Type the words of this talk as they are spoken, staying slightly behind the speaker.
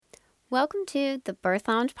Welcome to the Birth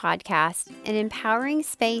Lounge Podcast, an empowering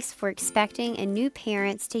space for expecting and new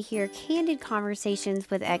parents to hear candid conversations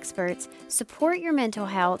with experts, support your mental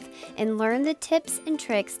health, and learn the tips and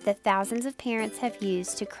tricks that thousands of parents have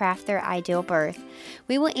used to craft their ideal birth.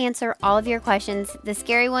 We will answer all of your questions, the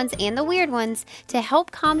scary ones and the weird ones, to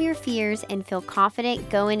help calm your fears and feel confident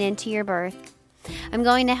going into your birth. I'm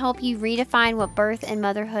going to help you redefine what birth and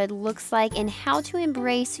motherhood looks like and how to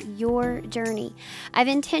embrace your journey. I've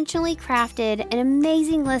intentionally crafted an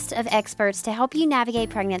amazing list of experts to help you navigate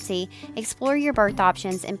pregnancy, explore your birth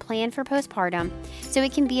options, and plan for postpartum so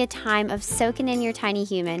it can be a time of soaking in your tiny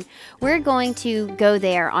human. We're going to go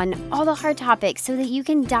there on all the hard topics so that you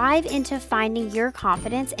can dive into finding your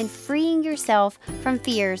confidence and freeing yourself from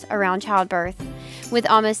fears around childbirth. With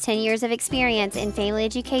almost 10 years of experience in family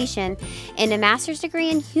education and a master's degree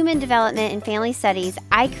in human development and family studies,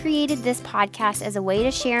 I created this podcast as a way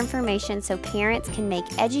to share information so parents can make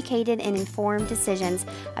educated and informed decisions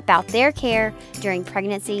about their care during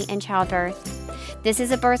pregnancy and childbirth. This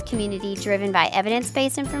is a birth community driven by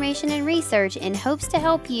evidence-based information and research in hopes to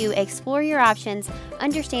help you explore your options,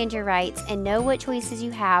 understand your rights, and know what choices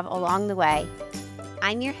you have along the way.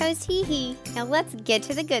 I'm your host, Hee Hee. Now let's get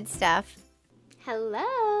to the good stuff.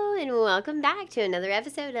 Hello, and welcome back to another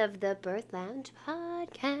episode of the Birth Lounge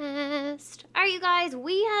Podcast. All right, you guys,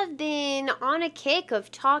 we have been on a kick of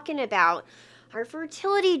talking about our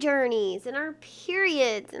fertility journeys and our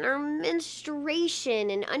periods and our menstruation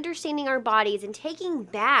and understanding our bodies and taking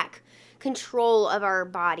back control of our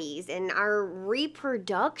bodies and our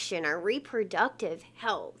reproduction, our reproductive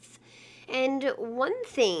health. And one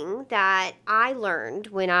thing that I learned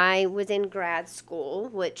when I was in grad school,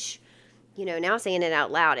 which now saying it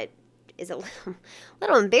out loud, it is a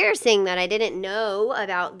little embarrassing that I didn't know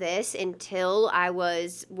about this until I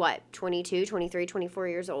was, 22, 23, 24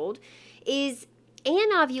 years old, is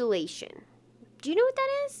anovulation. Do you know what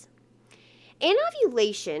that is?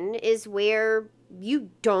 Anovulation is where you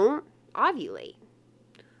don't ovulate.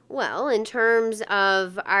 Well, in terms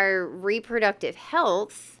of our reproductive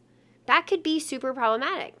health, that could be super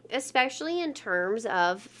problematic, especially in terms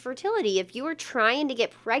of fertility. If you are trying to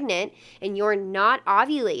get pregnant and you're not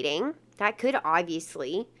ovulating, that could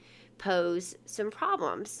obviously pose some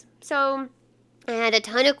problems. So I had a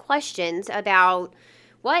ton of questions about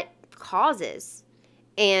what causes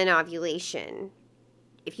anovulation.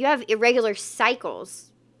 If you have irregular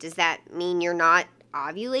cycles, does that mean you're not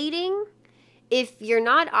ovulating? If you're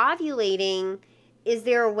not ovulating, is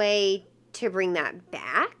there a way to bring that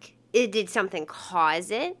back? Did something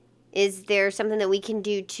cause it? Is there something that we can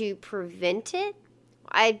do to prevent it?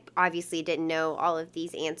 I obviously didn't know all of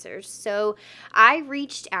these answers. So I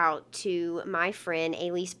reached out to my friend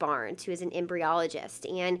Alease, who is an embryologist,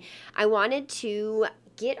 and I wanted to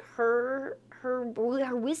get her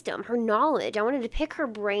wisdom, her knowledge. I wanted to pick her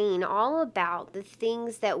brain all about the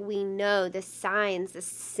things that we know, the signs, the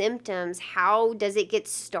symptoms. How does it get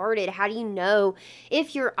started? How do you know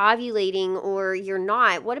if you're ovulating or you're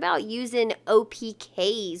not? What about using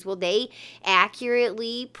OPKs? Will they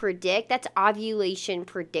accurately predict? That's ovulation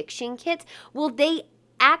prediction kits. Will they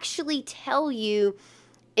actually tell you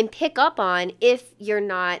and pick up on if you're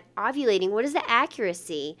not ovulating? What is the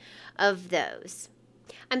accuracy of those?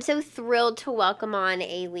 I'm so thrilled to welcome on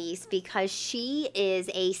Alease because she is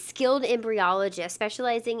a skilled embryologist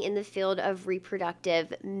specializing in the field of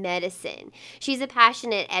reproductive medicine. She's a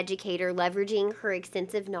passionate educator leveraging her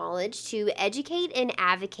extensive knowledge to educate and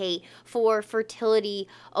advocate for fertility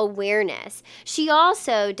awareness. She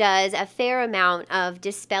also does a fair amount of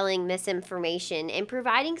dispelling misinformation and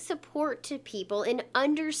providing support to people in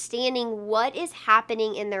understanding what is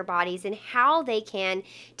happening in their bodies and how they can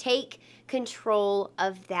take control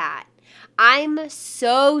of that. I'm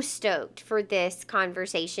so stoked for this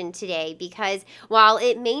conversation today because while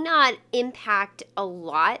it may not impact a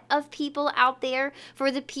lot of people out there,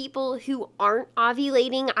 for the people who aren't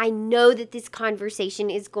ovulating, I know that this conversation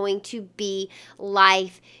is going to be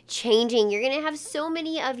life-changing. You're going to have so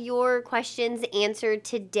many of your questions answered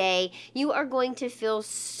today. You are going to feel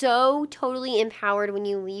so totally empowered when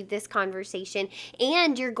you leave this conversation,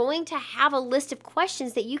 and you're going to have a list of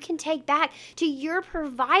questions that you can take back to your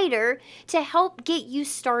provider to help get you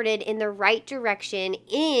started in the right direction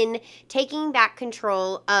in taking back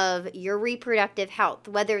control of your reproductive health,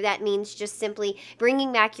 whether that means just simply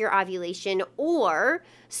bringing back your ovulation or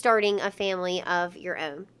starting a family of your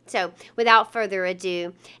own. So without further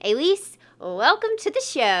ado, Alease, welcome to the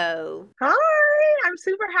show. Hi, I'm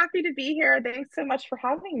super happy to be here. Thanks so much for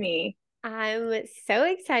having me. I'm so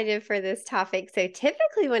excited for this topic. So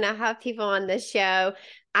typically when I have people on the show,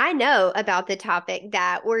 I know about the topic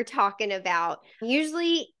that we're talking about.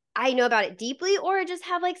 Usually I know about it deeply or just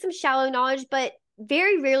have like some shallow knowledge, but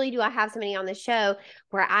very rarely do I have somebody on the show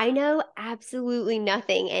where I know absolutely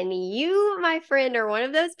nothing. And you, my friend, are one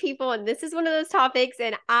of those people, and this is one of those topics,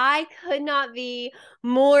 and I could not be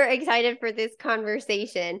more excited for this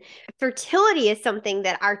conversation. Fertility is something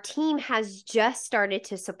that our team has just started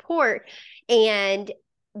to support. And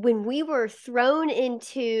when we were thrown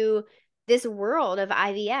into this world of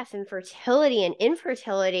IVF and fertility and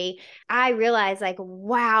infertility, I realized like,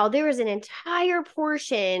 wow, there is an entire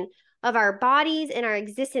portion of our bodies and our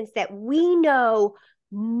existence that we know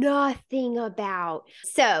nothing about.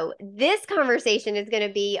 So, this conversation is going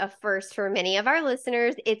to be a first for many of our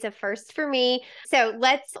listeners. It's a first for me. So,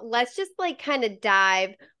 let's just like kind of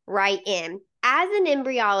dive right in. As an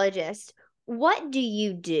embryologist, what do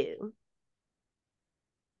you do?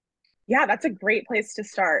 Yeah, that's a great place to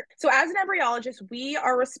start. So, as an embryologist, we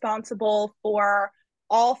are responsible for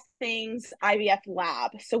all things IVF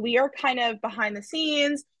lab. So, we are kind of behind the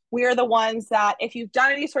scenes. We are the ones that, if you've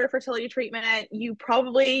done any sort of fertility treatment, you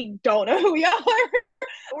probably don't know who we are.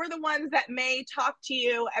 We're the ones that may talk to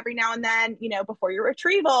you every now and then, before your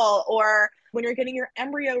retrieval or when you're getting your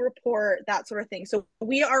embryo report, that sort of thing. So,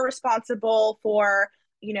 we are responsible for,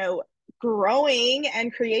 you know, growing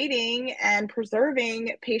and creating and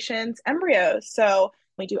preserving patients' embryos. So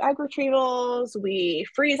we do egg retrievals, we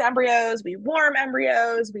freeze embryos, we warm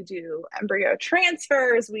embryos, we do embryo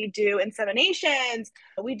transfers, we do inseminations,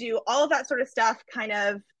 we do all of that sort of stuff kind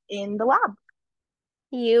of in the lab.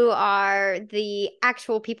 You are the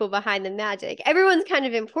actual people behind the magic. Everyone's kind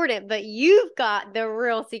of important, but you've got the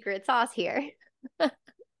real secret sauce here.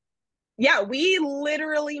 Yeah, we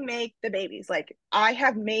literally make the babies. Like I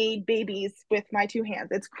have made babies with my two hands.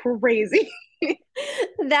 It's crazy.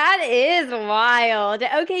 That is wild.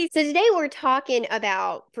 Okay, so today we're talking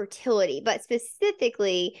about fertility, but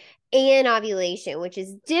specifically anovulation, which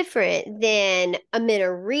is different than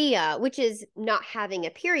amenorrhea, which is not having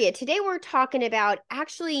a period. Today we're talking about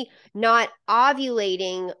actually not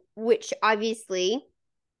ovulating, which obviously,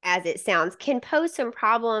 as it sounds, can pose some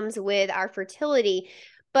problems with our fertility.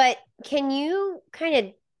 But can you kind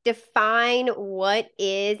of define what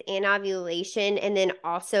is anovulation and then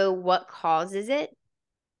also what causes it?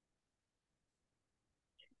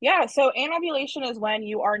 Yeah, so anovulation is when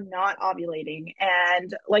you are not ovulating.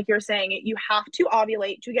 And like you're saying, you have to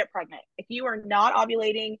ovulate to get pregnant. If you are not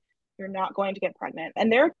ovulating, you're not going to get pregnant.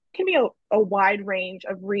 And there can be a wide range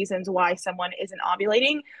of reasons why someone isn't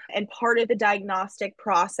ovulating. And part of the diagnostic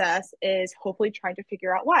process is hopefully trying to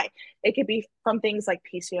figure out why. It could be from things like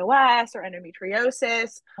PCOS or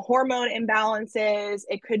endometriosis, hormone imbalances.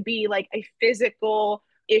 It could be like a physical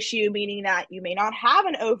issue, meaning that you may not have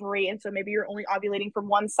an ovary. And so maybe you're only ovulating from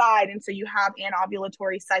one side. And so you have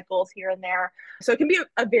anovulatory cycles here and there. So it can be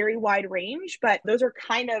a very wide range, but those are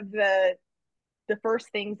kind of the first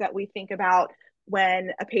things that we think about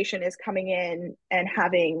when a patient is coming in and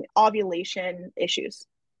having ovulation issues.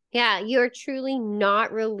 Yeah, you're truly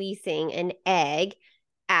not releasing an egg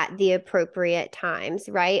at the appropriate times,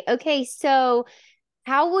 right? Okay, so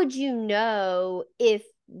how would you know if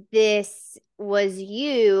this was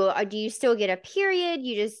you? Or do you still get a period?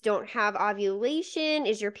 You just don't have ovulation?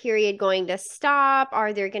 Is your period going to stop?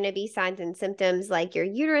 Are there going to be signs and symptoms like your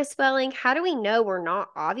uterus swelling? How do we know we're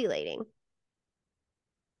not ovulating?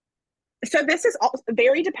 So this is also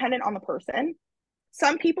very dependent on the person.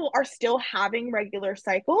 Some people are still having regular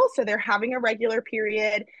cycles, so they're having a regular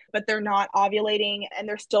period, but they're not ovulating and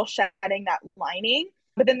they're still shedding that lining.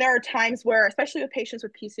 But then there are times where, especially with patients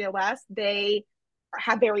with PCOS, they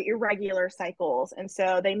have very irregular cycles. And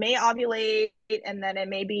so they may ovulate and then it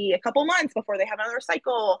may be a couple months before they have another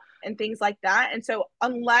cycle and things like that. And so,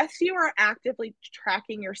 unless you are actively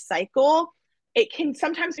tracking your cycle, it can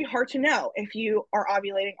sometimes be hard to know if you are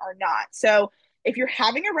ovulating or not. So, if you're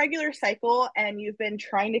having a regular cycle and you've been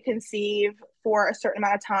trying to conceive for a certain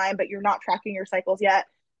amount of time, but you're not tracking your cycles yet,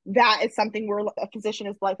 that is something where a physician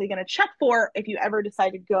is likely going to check for if you ever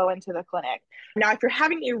decide to go into the clinic. Now, if you're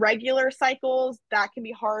having irregular cycles, that can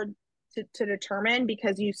be hard to determine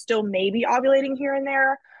because you still may be ovulating here and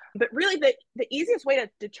there. But really, the easiest way to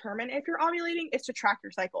determine if you're ovulating is to track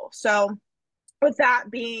your cycle. So, with that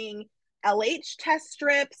being LH test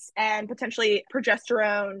strips and potentially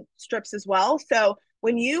progesterone strips as well. So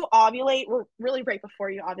when you ovulate, we're really right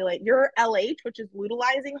before you ovulate, your LH, which is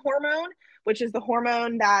luteinizing hormone, which is the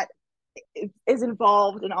hormone that is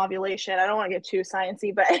involved in ovulation. I don't want to get too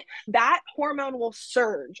sciencey, but that hormone will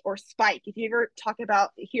surge or spike. If you ever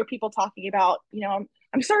hear people talking about,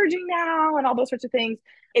 I'm surging now and all those sorts of things,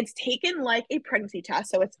 it's taken like a pregnancy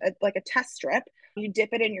test. So it's like a test strip. You dip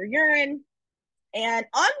it in your urine, And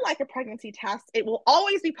unlike a pregnancy test, it will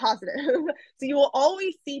always be positive. So you will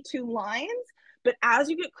always see two lines. But as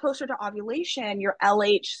you get closer to ovulation, your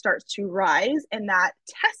LH starts to rise and that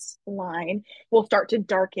test line will start to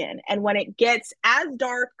darken. And when it gets as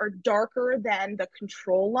dark or darker than the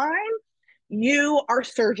control line, you are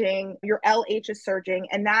surging, your LH is surging,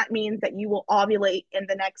 and that means that you will ovulate in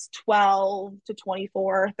the next 12 to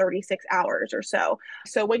 24, 36 hours or so.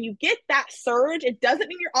 So when you get that surge, it doesn't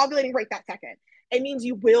mean you're ovulating right that second. It means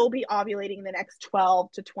you will be ovulating in the next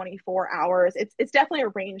 12 to 24 hours. It's definitely a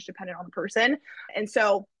range dependent on the person. And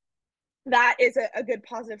so that is a good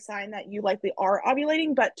positive sign that you likely are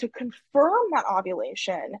ovulating. But to confirm that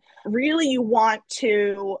ovulation, really you want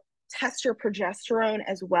to test your progesterone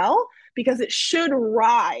as well, because it should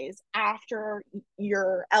rise after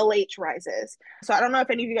your LH rises. So I don't know if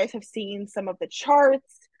any of you guys have seen some of the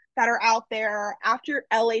charts that are out there. After your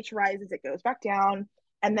LH rises, it goes back down.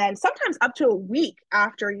 And then sometimes up to a week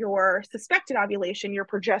after your suspected ovulation, your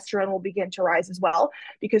progesterone will begin to rise as well,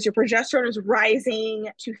 because your progesterone is rising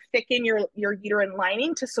to thicken your uterine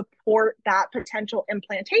lining to support that potential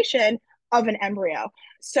implantation of an embryo.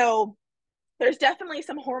 So there's definitely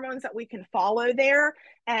some hormones that we can follow there.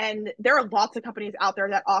 And there are lots of companies out there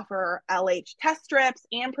that offer LH test strips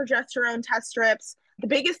and progesterone test strips. The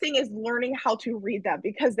biggest thing is learning how to read them,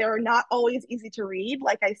 because they're not always easy to read.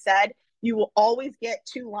 Like I said, you will always get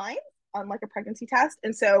two lines, unlike a pregnancy test.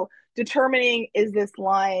 And so determining, is this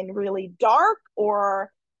line really dark,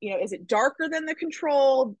 or is it darker than the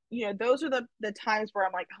control? Those are the times where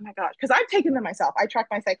I'm like, oh my gosh, because I've taken them myself. I track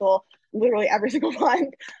my cycle literally every single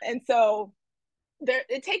month. And so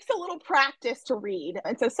it takes a little practice to read.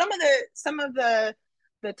 And so some of the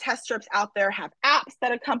test strips out there have apps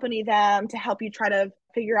that accompany them to help you try to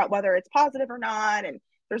figure out whether it's positive or not. And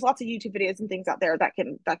there's lots of YouTube videos and things out there that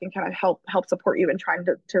can kind of help support you in trying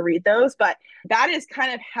to read those. But that is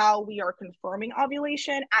kind of how we are confirming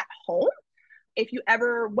ovulation at home. If you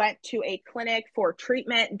ever went to a clinic for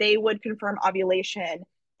treatment, they would confirm ovulation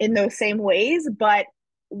in those same ways, but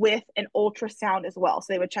with an ultrasound as well.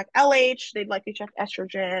 So they would check LH, they'd likely check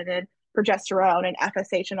estrogen and progesterone and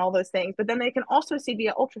FSH and all those things. But then they can also see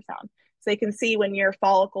via ultrasound. So they can see when your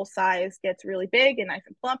follicle size gets really big and nice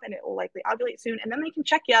and plump, and it will likely ovulate soon. And then they can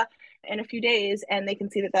check you in a few days and they can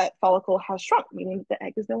see that follicle has shrunk, meaning the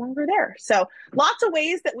egg is no longer there. So lots of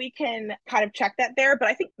ways that we can kind of check that there. But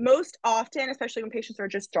I think most often, especially when patients are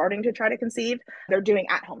just starting to try to conceive, they're doing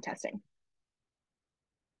at-home testing.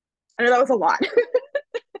 I know that was a lot.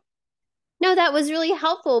 No, that was really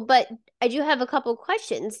helpful, but I do have a couple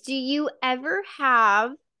questions. Do you ever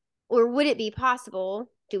have, or would it be possible,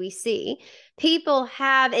 do we see, people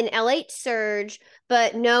have an LH surge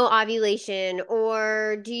but no ovulation?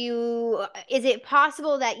 Or is it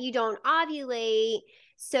possible that you don't ovulate,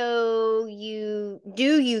 so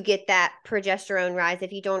you get that progesterone rise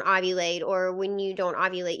if you don't ovulate, or when you don't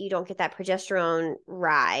ovulate, you don't get that progesterone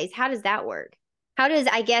rise? How does that work? How does,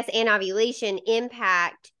 I guess, anovulation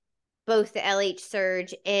impact both the LH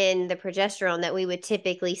surge and the progesterone that we would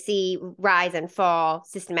typically see rise and fall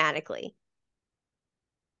systematically?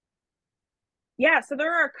 Yeah, so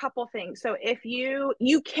there are a couple things. So if you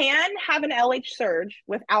can have an LH surge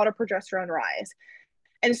without a progesterone rise.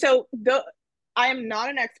 And so I am not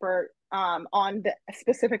an expert on the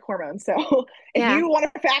specific hormones. So if Yeah. you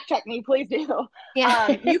want to fact check me, please do. Yeah.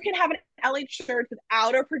 You can have an LH surge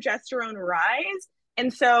without a progesterone rise.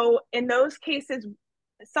 And so in those cases,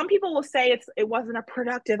 some people will say it wasn't a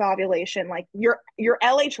productive ovulation. Like your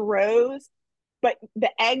LH rose, but the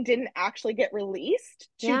egg didn't actually get released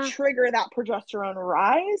to Yeah. trigger that progesterone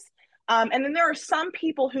rise. And then there are some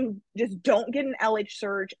people who just don't get an LH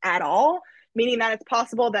surge at all, meaning that it's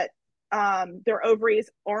possible that their ovaries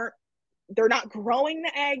they're not growing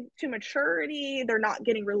the egg to maturity, they're not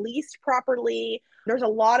getting released properly. There's a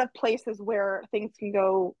lot of places where things can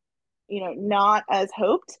go, not as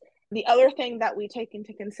hoped. The other thing that we take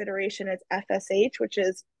into consideration is FSH, which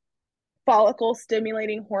is follicle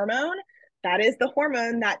stimulating hormone. That is the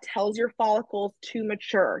hormone that tells your follicles to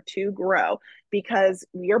mature, to grow, because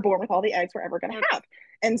we are born with all the eggs we're ever going to have.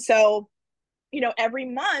 And so, every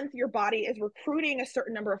month your body is recruiting a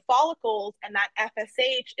certain number of follicles, and that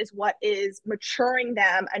FSH is what is maturing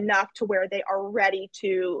them enough to where they are ready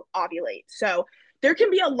to ovulate. So there can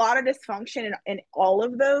be a lot of dysfunction in all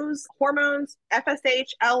of those hormones: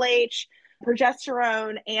 FSH, LH,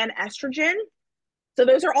 progesterone, and estrogen. So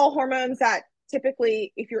those are all hormones that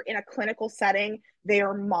typically, if you're in a clinical setting, they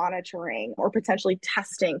are monitoring or potentially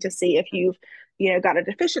testing to see if you've got a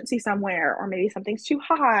deficiency somewhere, or maybe something's too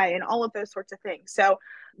high, and all of those sorts of things. So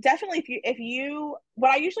Definitely, if you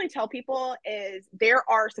what I usually tell people is there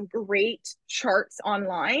are some great charts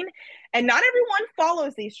online, and not everyone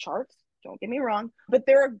follows these charts, don't get me wrong, but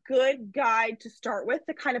they're a good guide to start with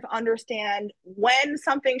to kind of understand when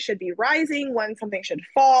something should be rising, when something should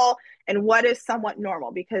fall, and what is somewhat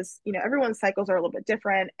normal, because everyone's cycles are a little bit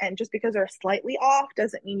different, and just because they're slightly off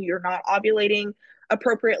doesn't mean you're not ovulating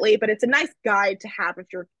appropriately, but it's a nice guide to have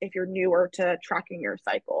if you're newer to tracking your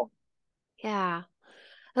cycle. Yeah.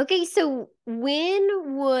 Okay, so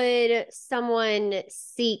when would someone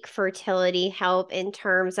seek fertility help in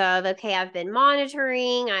terms of, okay, I've been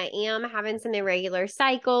monitoring, I am having some irregular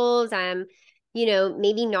cycles, I'm,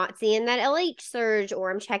 maybe not seeing that LH surge, or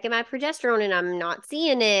I'm checking my progesterone and I'm not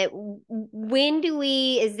seeing it.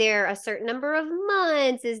 Is there a certain number of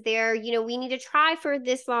months? Is there, we need to try for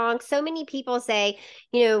this long? So many people say,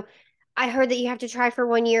 you know, I heard that you have to try for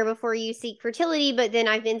 1 year before you seek fertility, but then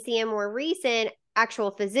I've been seeing more recent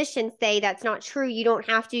actual physicians say that's not true. You don't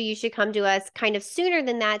have to. You should come to us kind of sooner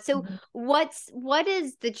than that. So Mm-hmm. what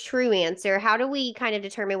is the true answer? How do we kind of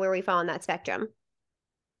determine where we fall on that spectrum?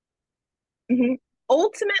 Mm-hmm.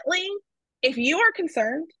 Ultimately, if you are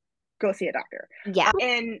concerned, go see a doctor. Yeah.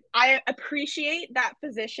 And I appreciate that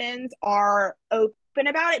physicians are open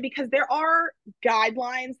about it, because there are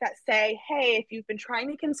guidelines that say, hey, if you've been trying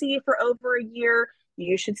to conceive for over a year,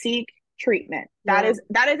 you should seek treatment. That Yeah. is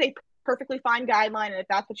that is a perfectly fine guideline, and if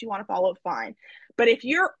that's what you want to follow, fine. But if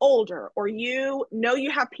you're older, or you know you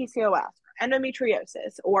have PCOS, or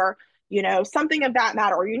endometriosis, or something of that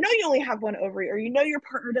matter, or you only have one ovary, or your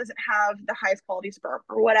partner doesn't have the highest quality sperm,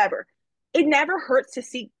 or whatever, it never hurts to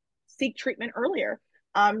seek treatment earlier.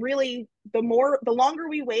 Really, the longer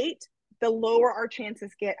we wait, the lower our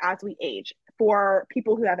chances get as we age, for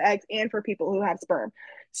people who have eggs and for people who have sperm.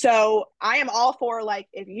 So I am all for, like,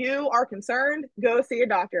 if you are concerned, go see a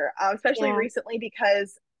doctor, especially Yeah. recently,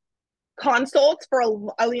 because consults for a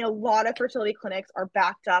lot of fertility clinics are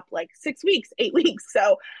backed up like 6 weeks, 8 weeks.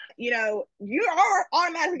 So, you are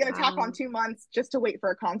automatically going to tack on Wow. 2 months just to wait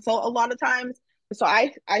for a consult a lot of times. So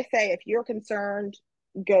I say, if you're concerned,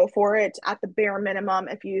 go for it at the bare minimum.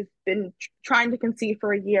 If you've been trying to conceive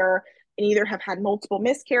for a year and either have had multiple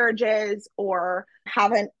miscarriages or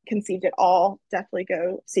haven't conceived at all, definitely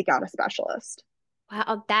go seek out a specialist.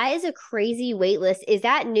 Wow, that is a crazy wait list. Is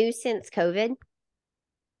that new since COVID?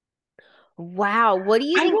 Wow. What do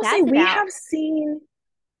you I think will say that's we about? have seen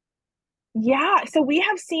Yeah, so we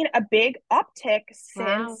have seen a big uptick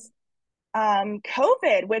Wow. since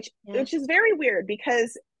COVID, which Yeah. which is very weird,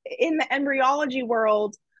 because in the embryology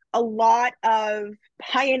world, a lot of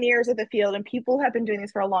pioneers of the field and people who have been doing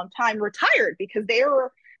this for a long time retired, because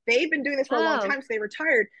they've been doing this for a long Oh, time, so they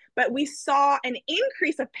retired. But we saw an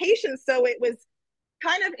increase of patients, so it was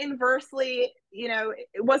kind of inversely,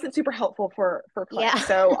 it wasn't super helpful for yeah. clinics.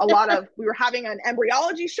 So a lot of we were having an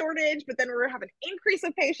embryology shortage, but then we were having an increase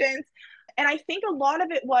of patients. And I think a lot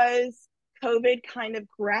of it was COVID kind of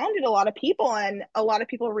grounded a lot of people, and a lot of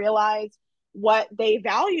people realized what they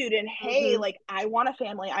valued. And hey, hmm like, I want a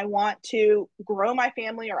family. I want to grow my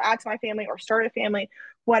family, or add to my family, or start a family,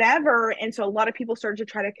 whatever. And so a lot of people started to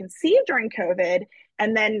try to conceive during COVID,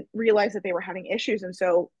 and then realized that they were having issues. And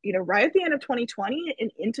so, right at the end of 2020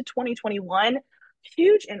 and into 2021,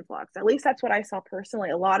 huge influx. At least that's what I saw personally.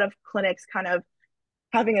 A lot of clinics kind of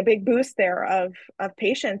having a big boost there of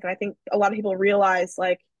patients. And I think a lot of people realize,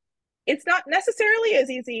 like, it's not necessarily as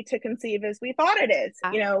easy to conceive as we thought it is.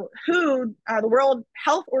 The World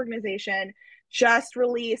Health Organization, just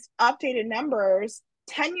released updated numbers.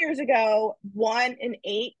 10 years ago, 1 in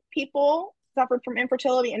 8 people suffered from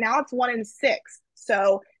infertility, and now it's 1 in 6.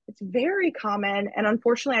 So it's very common. And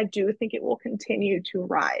unfortunately, I do think it will continue to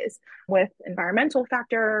rise with environmental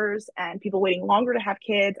factors and people waiting longer to have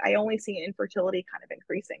kids. I only see infertility kind of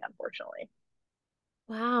increasing, unfortunately.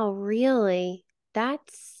 Wow, really?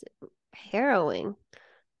 That's harrowing.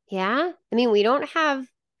 Yeah. I mean, we don't have,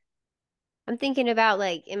 I'm thinking about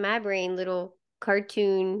like in my brain, little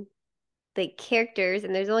cartoon like characters,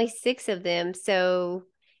 and there's only six of them. So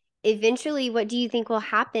eventually, what do you think will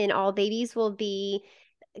happen? All babies will be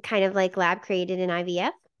kind of like lab created in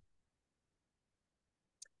IVF?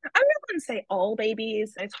 I'm not going to say all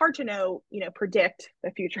babies. It's hard to predict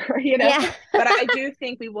the future, Yeah. but I do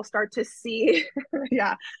think we will start to see,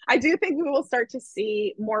 yeah, I do think we will start to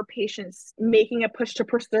see more patients making a push to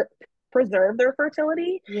preserve their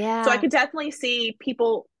fertility. So I Yeah. could definitely see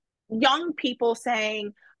young people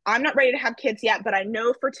saying, I'm not ready to have kids yet, but I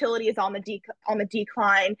know fertility is on the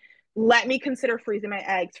decline. Let me consider freezing my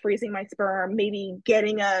eggs, freezing my sperm, maybe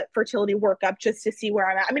getting a fertility workup just to see where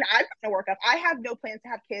I'm at. I mean, I've got a workup. I have no plans to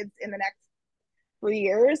have kids in the next for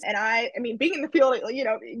years. And I mean, being in the field,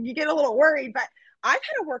 you get a little worried, but I've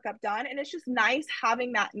had a workup done, and it's just nice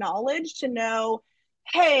having that knowledge to know,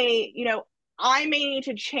 hey, I may need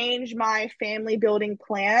to change my family building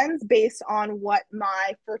plans based on what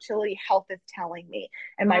my fertility health is telling me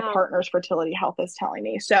and my Wow. partner's fertility health is telling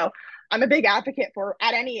me. So I'm a big advocate for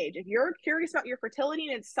at any age, if you're curious about your fertility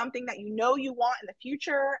and it's something that you want in the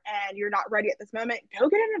future and you're not ready at this moment, go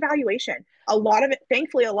get an evaluation. A lot of it,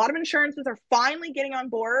 thankfully, a lot of insurances are finally getting on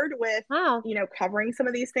board with, Wow. covering some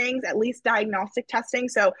of these things, at least diagnostic testing.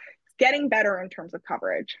 So it's getting better in terms of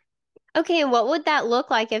coverage. Okay, and what would that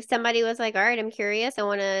look like if somebody was like, all right, I'm curious. I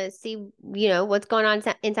want to see, what's going on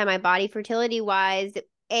inside my body fertility wise.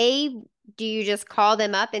 A, do you just call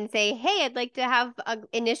them up and say, hey, I'd like to have an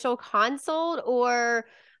initial consult, or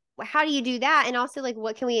how do you do that? And also, like,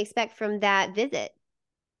 what can we expect from that visit?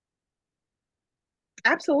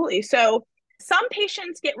 Absolutely. So some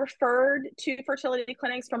patients get referred to fertility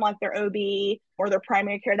clinics from like their OB or their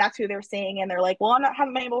primary care. That's who they're seeing. And they're like, well,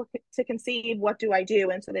 haven't been able to conceive. What do I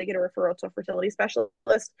do? And so they get a referral to a fertility specialist.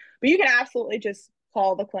 But you can absolutely just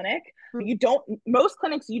call the clinic. Most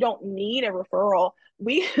clinics, you don't need a referral.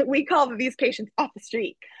 We call these patients off the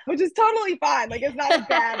street, which is totally fine. Like, it's not a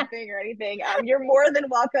bad thing or anything. You're more than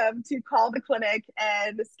welcome to call the clinic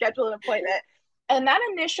and schedule an appointment. And that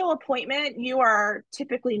initial appointment, you are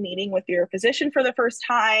typically meeting with your physician for the first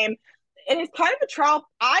time. And it's kind of a trial.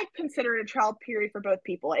 I consider it a trial period for both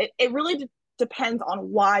people. It really depends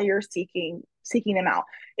on why you're seeking them out.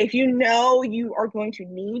 If you know you are going to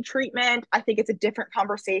need treatment, I think it's a different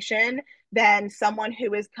conversation than someone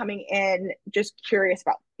who is coming in just curious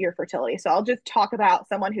about your fertility. So I'll just talk about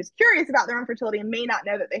someone who's curious about their own fertility and may not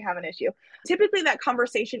know that they have an issue. Typically, that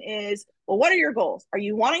conversation is, well, what are your goals? Are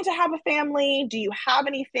you wanting to have a family? Do you have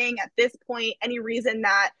anything at this point, any reason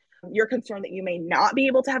that you're concerned that you may not be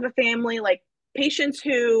able to have a family? Like patients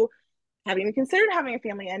who haven't even considered having a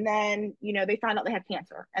family, and then they find out they have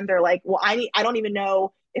cancer and they're like, well, I don't even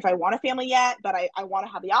know if I want a family yet, but I want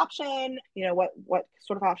to have the option. What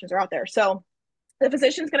sort of options are out there? So the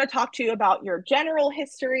physician's going to talk to you about your general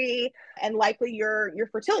history and likely your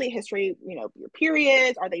fertility history. Your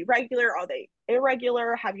periods, are they regular, are they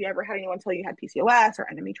irregular, have you ever had anyone tell you had PCOS or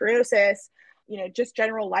endometriosis? Just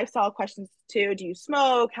general lifestyle questions too. Do you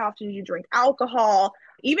smoke? How often do you drink alcohol?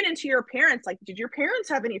 Even into your parents, like, did your parents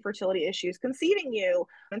have any fertility issues conceiving you?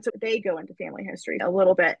 And so they go into family history a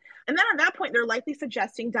little bit. And then at that point, they're likely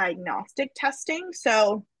suggesting diagnostic testing.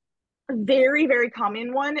 So a very, very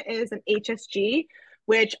common one is an HSG,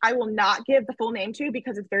 which I will not give the full name to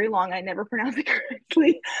because it's very long. I never pronounce it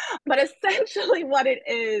correctly. But essentially, what it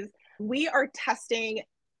is, we are testing,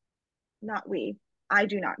 not we, I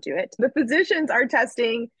do not do it. The physicians are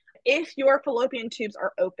testing if your fallopian tubes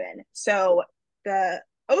are open. So the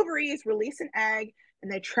ovaries release an egg and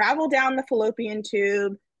they travel down the fallopian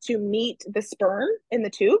tube to meet the sperm in the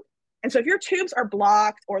tube. And so if your tubes are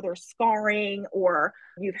blocked or they're scarring or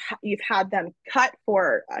you've had them cut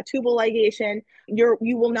for tubal ligation, you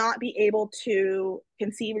will not be able to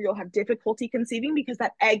conceive, or you'll have difficulty conceiving because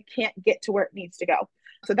that egg can't get to where it needs to go.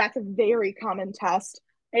 So that's a very common test.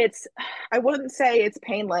 I wouldn't say it's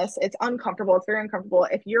painless. It's uncomfortable. It's very uncomfortable.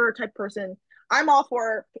 If you're a type of person, I'm all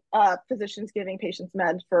for physicians giving patients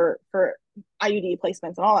meds for IUD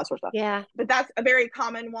placements and all that sort of stuff. Yeah. But that's a very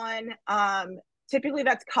common one. Typically,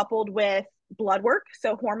 that's coupled with blood work.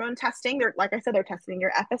 So hormone testing. Like I said, they're testing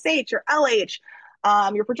your FSH, your LH,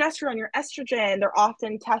 your progesterone, your estrogen. They're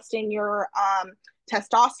often testing your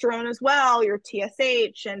testosterone as well, your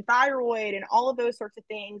TSH and thyroid and all of those sorts of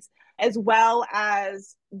things, as well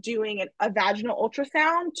as doing a vaginal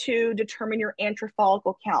ultrasound to determine your antral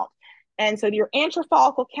follicle count. And so your antral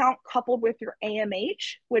follicle count coupled with your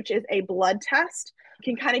AMH, which is a blood test,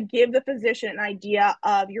 can kind of give the physician an idea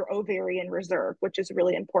of your ovarian reserve, which is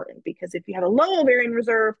really important because if you have a low ovarian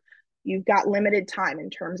reserve, you've got limited time in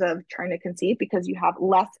terms of trying to conceive because you have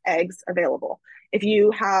less eggs available. If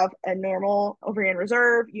you have a normal ovarian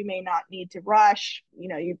reserve, you may not need to rush, you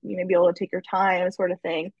may be able to take your time, sort of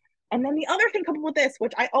thing. And then the other thing coupled with this,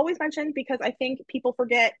 which I always mention because I think people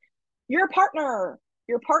forget, your partner.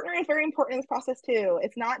 Your partner is very important in this process too.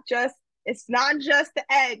 It's not just the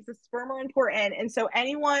eggs, the sperm are important. And so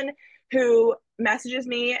anyone who messages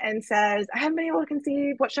me and says, I haven't been able to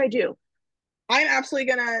conceive, what should I do? I'm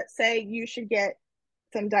absolutely going to say you should get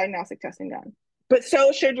some diagnostic testing done. But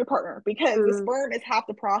so should your partner because the sperm is half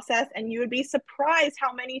the process. And you would be surprised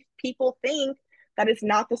how many people think that it's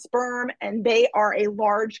not the sperm and they are a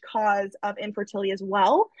large cause of infertility as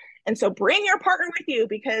well. And so bring your partner with you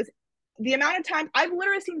because the amount of time I've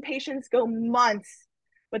literally seen patients go months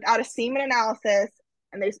without a semen analysis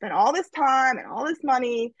and they spent all this time and all this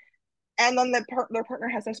money, and then their partner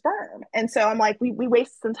has no sperm. And so I'm like, we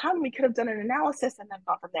wasted some time. We could have done an analysis and then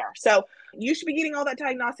gone from there. So you should be getting all that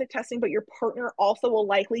diagnostic testing, but your partner also will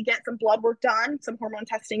likely get some blood work done, some hormone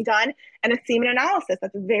testing done, and a semen analysis.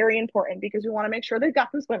 That's very important because we want to make sure they've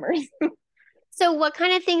got some swimmers. So, what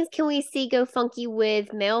kind of things can we see go funky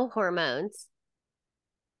with male hormones?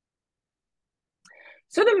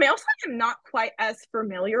 So the male side I'm not quite as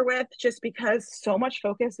familiar with just because so much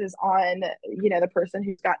focus is on, the person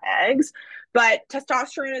who's got eggs. But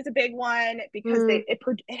testosterone is a big one because Mm.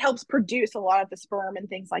 it helps produce a lot of the sperm and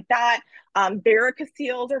things like that.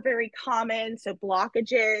 Varicoceles are very common. So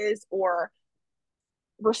blockages or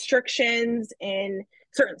restrictions in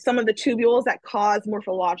some of the tubules that cause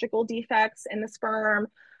morphological defects in the sperm.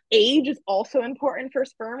 Age is also important for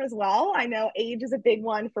sperm as well. I know age is a big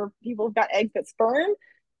one for people who've got eggs but sperm.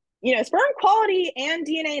 Sperm quality and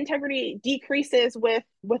DNA integrity decreases with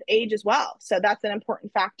age as well. So that's an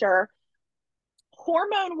important factor.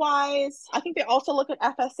 Hormone wise, I think they also look at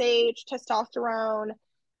FSH, testosterone.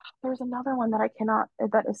 There's another one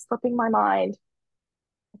that is slipping my mind.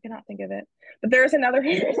 I cannot think of it. But there's another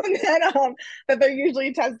one that they're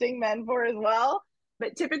usually testing men for as well.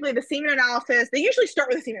 But typically the semen analysis, they usually start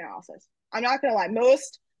with a semen analysis. I'm not gonna lie.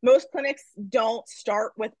 Most clinics don't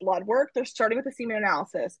start with blood work. They're starting with a semen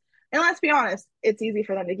analysis. And let's be honest, it's easy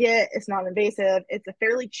for them to get. It's not invasive. It's a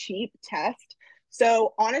fairly cheap test.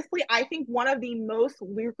 So honestly, I think one of the most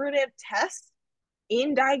lucrative tests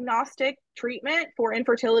in diagnostic treatment for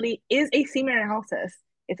infertility is a semen analysis.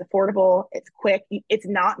 It's affordable, it's quick, it's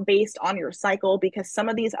not based on your cycle because some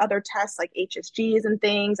of these other tests like HSGs and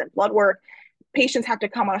things and blood work, patients have to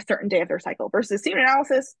come on a certain day of their cycle versus semen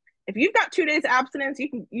analysis. If you've got 2 days abstinence, you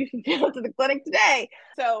can go to the clinic today.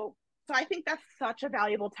 So I think that's such a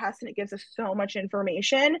valuable test and it gives us so much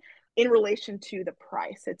information in relation to the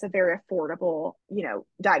price. It's a very affordable,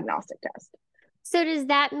 diagnostic test. So does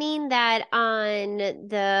that mean that on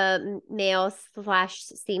the male slash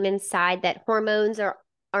semen side that hormones are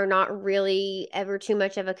not really ever too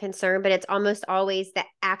much of a concern, but it's almost always the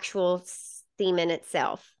actual semen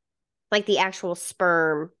itself, like the actual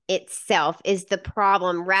sperm itself is the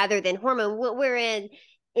problem rather than hormone. Wherein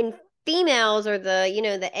in females or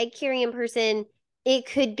the egg carrying person, it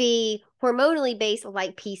could be hormonally based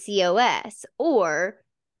like PCOS, or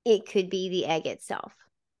it could be the egg itself.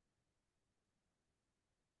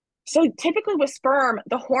 So typically with sperm,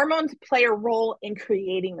 the hormones play a role in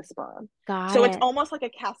creating the sperm. Got So it's it. almost like a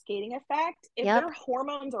cascading effect. If Yep. their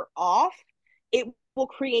hormones are off, it will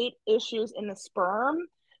create issues in the sperm.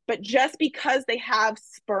 But just because they have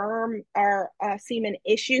sperm or semen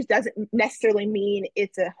issues doesn't necessarily mean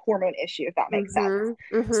it's a hormone issue, if that makes sense.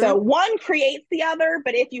 Mm-hmm. Mm-hmm. So one creates the other,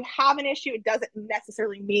 but if you have an issue, it doesn't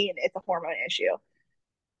necessarily mean it's a hormone issue.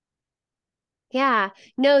 Yeah.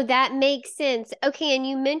 No, that makes sense. Okay, and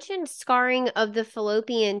you mentioned scarring of the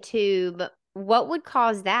fallopian tube. What would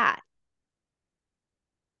cause that?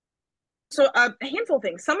 So a handful of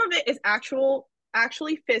things. Some of it is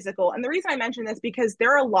actually physical, and the reason I mention this because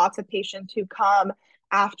there are lots of patients who come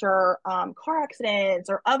after car accidents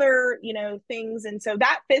or other things, and so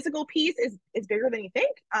that physical piece is bigger than you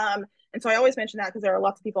think. And so I always mention that because there are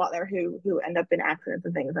lots of people out there who end up in accidents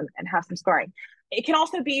and things and have some scarring. It can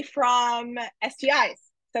also be from STIs.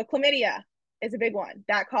 So chlamydia is a big one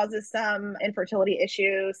that causes some infertility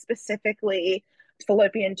issues, specifically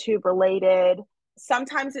fallopian tube related.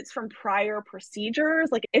 Sometimes it's from prior procedures,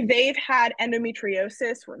 like if they've had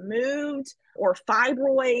endometriosis removed or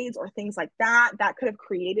fibroids or things like that, that could have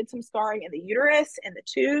created some scarring in the uterus and the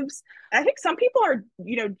tubes. And I think some people are,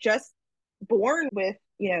 just born with,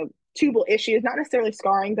 tubal issues, not necessarily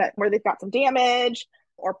scarring, but where they've got some damage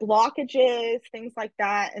or blockages, things like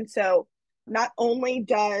that. And so not only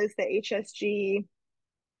does the HSG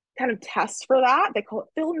kind of test for that, they call it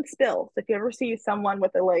fill and spill. So if you ever see someone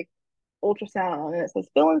with a ultrasound and it says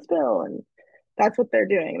fill and spill, and that's what they're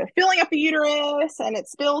doing. They're filling up the uterus and it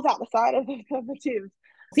spills out the side of the tubes.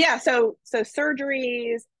 So yeah, so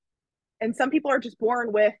surgeries, and some people are just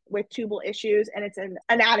born with tubal issues and it's an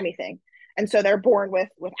anatomy thing. And so they're born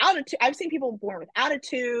without a tube. I've seen people born without a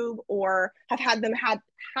tube or have had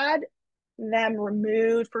them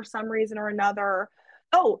removed for some reason or another.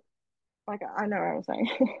 Oh, like I know what I was saying.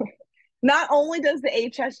 Not only does the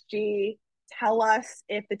HSG tell us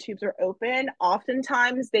if the tubes are open,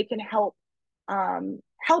 oftentimes they can help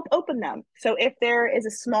open them. So if there is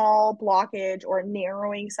a small blockage or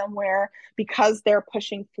narrowing somewhere because they're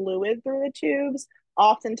pushing fluid through the tubes,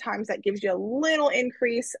 oftentimes that gives you a little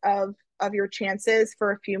increase of of your chances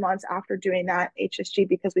for a few months after doing that HSG,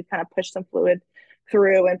 because we kind of pushed some fluid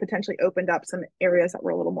through and potentially opened up some areas that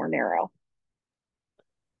were a little more narrow.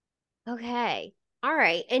 Okay. All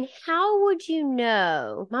right. And how would you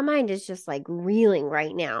know? My mind is just like reeling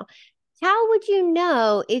right now. How would you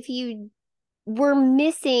know if you were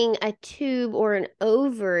missing a tube or an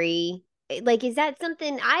ovary? Like, is that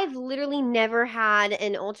something I've literally never had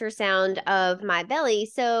an ultrasound of my belly?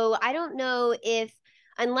 So I don't know if,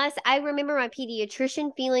 unless I remember my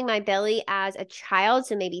pediatrician feeling my belly as a child.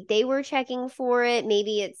 So maybe they were checking for it.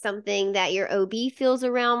 Maybe it's something that your OB feels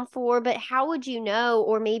around for. But how would you know?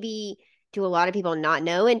 Or maybe do a lot of people not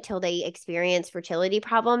know until they experience fertility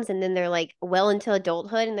problems and then they're like well into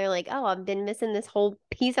adulthood and they're like, oh, I've been missing this whole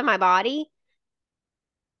piece of my body?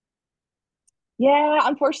 Yeah,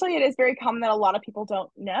 unfortunately, it is very common that a lot of people don't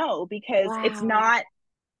know because it's Wow. not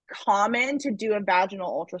common to do a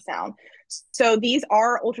vaginal ultrasound. So these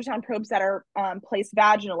are ultrasound probes that are placed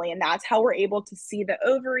vaginally, and that's how we're able to see the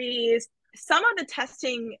ovaries. Some of the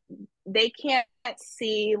testing, they can't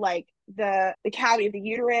see like the cavity of the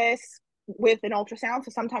uterus with an ultrasound.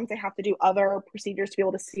 So sometimes they have to do other procedures to be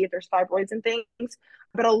able to see if there's fibroids and things.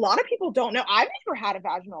 But a lot of people don't know. I've never had a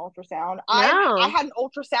vaginal ultrasound. I No. had an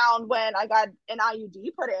ultrasound when I got an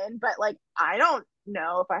IUD put in, but like I don't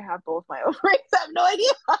know if I have both my ovaries. I have no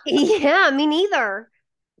idea. Yeah, me neither.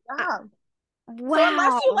 Uh, Yeah. So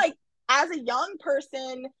unless wow. you like as a young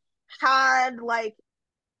person had like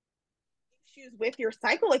issues with your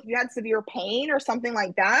cycle, like if you had severe pain or something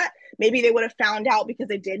like that, maybe they would have found out because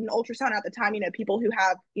they did an ultrasound at the time. People who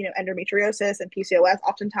have, endometriosis and PCOS,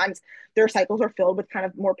 oftentimes their cycles are filled with kind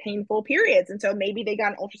of more painful periods. And so maybe they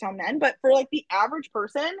got an ultrasound then. But for like the average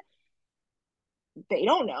person, they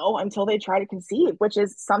don't know until they try to conceive, which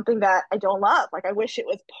is something that I don't love. Like I wish it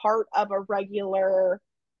was part of a regular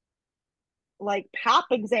like pap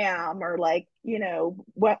exam or like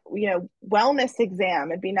what wellness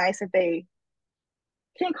exam. It'd be nice if they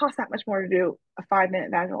can't cost that much more to do a 5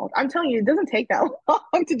 minute vaginal. I'm telling you, it doesn't take that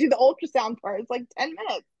long to do the ultrasound part. It's like 10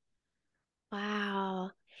 minutes.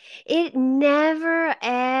 Wow. It never,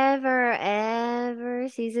 ever, ever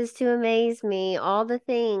ceases to amaze me all the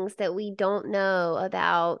things that we don't know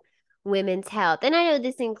about women's health. And I know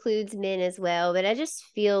this includes men as well, but I just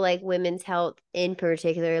feel like women's health in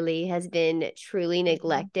particularly has been truly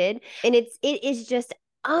Mm-hmm. neglected. And it is just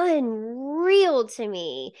unreal to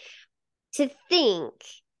me to think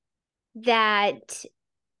that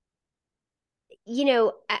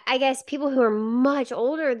I guess people who are much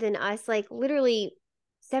older than us, like literally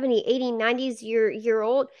 70, 80, 90s year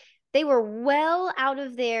old, they were well out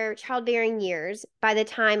of their childbearing years by the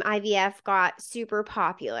time IVF got super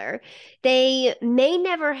popular. They may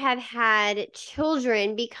never have had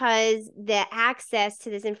children because the access to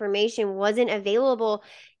this information wasn't available,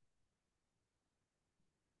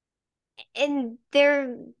 and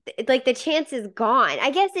they're like the chance is gone.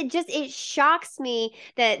 I guess it shocks me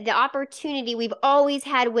that the opportunity, we've always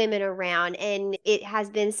had women around and it has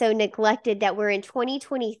been so neglected that we're in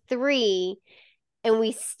 2023 and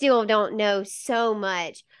we still don't know so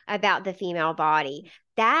much about the female body.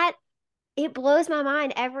 That it blows my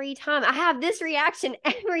mind every time. I have this reaction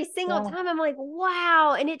every single Yeah. time. I'm like,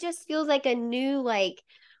 wow. And it just feels like a new, like,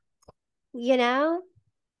 you know?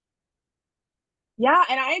 Yeah,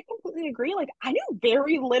 and I completely agree. Like I knew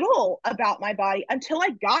very little about my body until I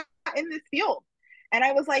got in this field. And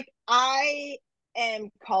I was like, I am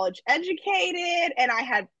college educated and I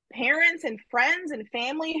had parents and friends and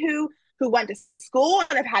family who went to school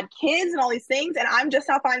and have had kids and all these things, and I'm just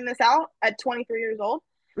now finding this out at 23 years old.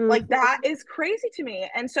 Like that Hmm. is crazy to me.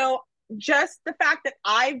 And so just the fact that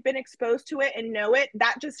I've been exposed to it and know it,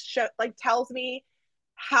 that just like tells me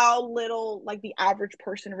how little like the average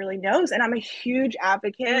person really knows. And I'm a huge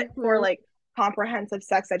advocate for Hmm. like comprehensive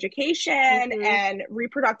sex education Hmm. and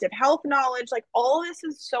reproductive health knowledge. Like all of this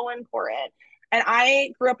is so important. And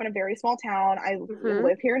I grew up in a very small town. I Hmm.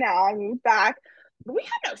 live here now. I moved back. But we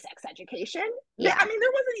had no sex education. Yeah. I mean,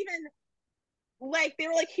 there wasn't even like they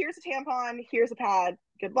were like, here's a tampon, here's a pad,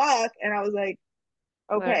 good luck. And I was like,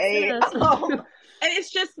 What's okay. this? And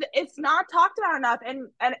it's not talked about enough.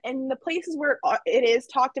 And the places where it is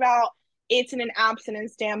talked about, it's in an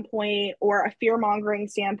abstinence standpoint or a fear mongering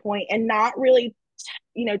standpoint, and not really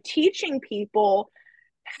teaching people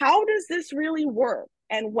how does this really work,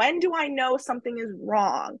 and when do I know something is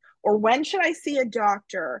wrong, or when should I see a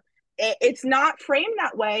doctor. It's not framed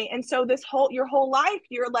that way. And so this whole your whole life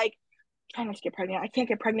you're like trying not to get pregnant. I can't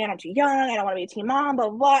get pregnant. I'm too young. I don't want to be a teen mom, blah,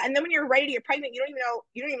 blah, blah. And then when you're ready to get pregnant, you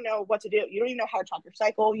don't even know what to do. You don't even know how to track your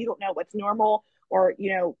cycle. You don't know what's normal, or,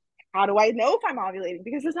 how do I know if I'm ovulating?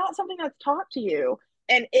 Because it's not something that's taught to you.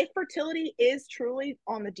 And if fertility is truly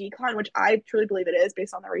on the decline, which I truly believe it is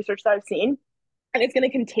based on the research that I've seen, and it's going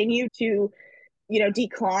to continue to,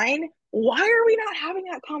 decline, why are we not having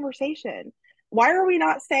that conversation? Why are we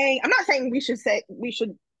not saying, I'm not saying we should,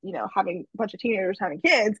 having a bunch of teenagers having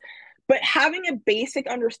kids, but having a basic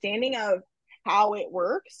understanding of how it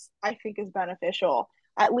works, I think is beneficial.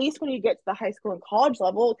 At least when you get to the high school and college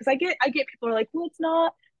level, because I get people are like, well, it's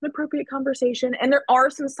not an appropriate conversation. And there are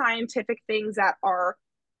some scientific things that are,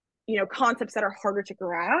 concepts that are harder to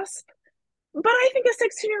grasp. But I think a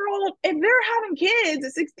 16-year-old, if they're having kids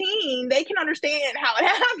at 16, they can understand how it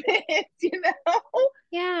happens,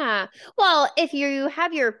 Yeah. Well, if you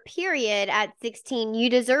have your period at 16, you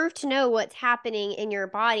deserve to know what's happening in your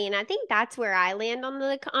body. And I think that's where I land on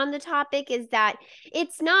the topic is that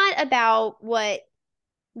it's not about what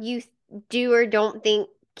you do or don't think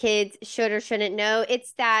kids should or shouldn't know.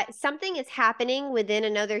 It's that something is happening within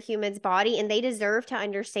another human's body and they deserve to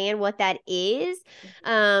understand what that is.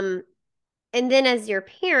 Um, and then as your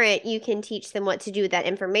parent, you can teach them what to do with that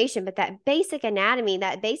information. But that basic anatomy,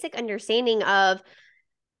 that basic understanding of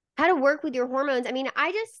how to work with your hormones. I mean,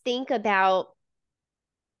 I just think about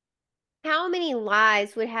how many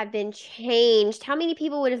lives would have been changed, how many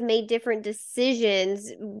people would have made different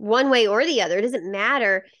decisions one way or the other. It doesn't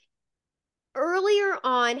matter earlier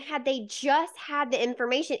on had they just had the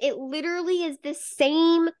information. It literally is the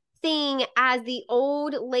same thing as the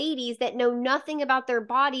old ladies that know nothing about their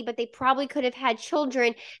body, but they probably could have had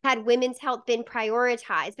children had women's health been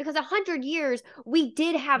prioritized. Because 100 years we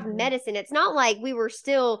did have Mm-hmm. medicine. It's not like we were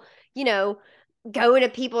still, going to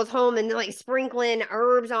people's home and like sprinkling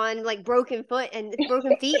herbs on like broken foot and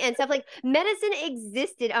broken feet and stuff. Like medicine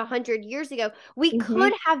existed 100 years ago. We Mm-hmm.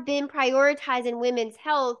 could have been prioritizing women's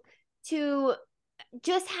health to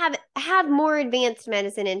just have more advanced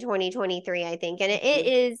medicine in 2023, I think. And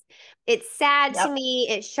Mm-hmm. it's sad to Yep. me.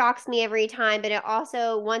 It shocks me every time, but it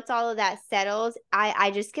also, once all of that settles, I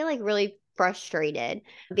just get like really frustrated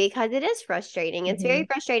because it is frustrating. It's Mm-hmm. very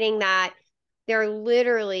frustrating that there are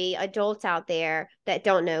literally adults out there that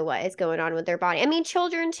don't know what is going on with their body. I mean,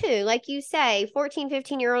 children too, like you say, 14,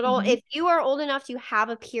 15-year-old old. Mm-hmm. If you are old enough to have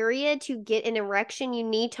a period to get an erection, you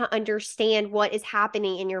need to understand what is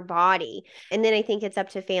happening in your body. And then I think it's up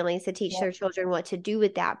to families to teach Yep. their children what to do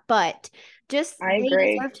with that. But just I they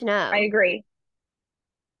agree. deserve to I know. agree.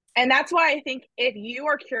 And that's why I think if you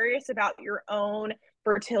are curious about your own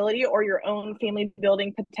fertility or your own family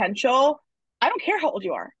building potential, I don't care how old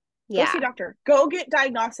you are. Go see a Yeah. doctor. Go get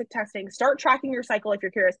diagnostic testing. Start tracking your cycle if you're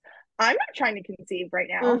curious. I'm not trying to conceive right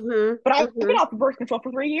now, Mm-hmm. but I've been Mm-hmm. off of birth control for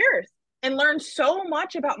 3 years and learned so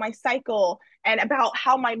much about my cycle and about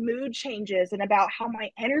how my mood changes and about how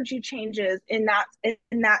my energy changes in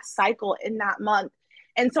that cycle in that month.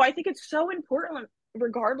 And so I think it's so important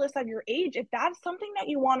regardless of your age, if that's something that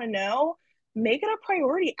you want to know, make it a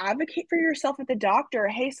priority. Advocate for yourself at the doctor.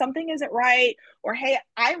 Hey, something isn't right. Or, hey,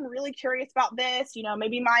 I'm really curious about this.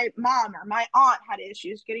 Maybe my mom or my aunt had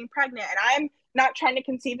issues getting pregnant and I'm not trying to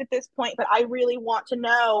conceive at this point, but I really want to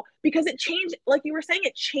know because it changed, like you were saying,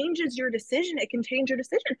 it changes your decision. It can change your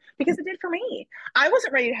decision because it did for me. I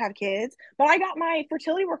wasn't ready to have kids, but I got my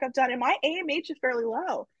fertility workup done and my AMH is fairly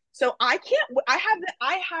low. So I can't.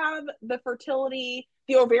 I have the fertility,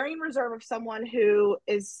 the ovarian reserve of someone who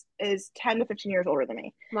is 10 to 15 years older than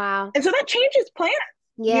me, Wow. and so that changes plans.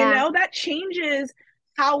 Yeah. That changes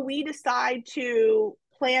how we decide to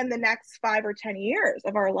plan the next 5 or 10 years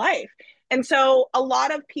of our life. And so a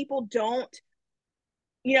lot of people don't.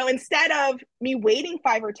 Instead of me waiting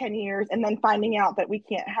 5 or 10 years and then finding out that we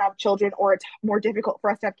can't have children or it's more difficult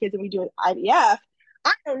for us to have kids and we do IVF,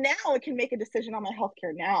 I know now I can make a decision on my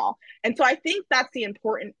healthcare now. And so I think that's the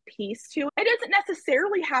important piece to it. It doesn't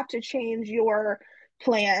necessarily have to change your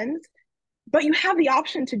plans, but you have the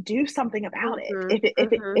option to do something about it.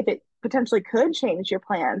 Mm-hmm. If it potentially could change your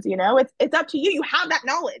plans, it's up to you. You have that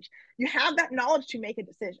knowledge. You have that knowledge to make a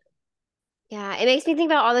decision. Yeah, it makes me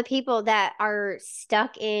think about all the people that are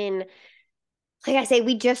stuck in, like I say,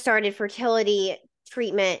 we just started fertility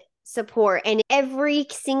treatment support, and every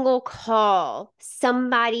single call,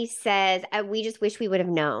 somebody says, we just wish we would have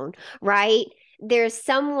known, right? There's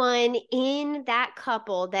someone in that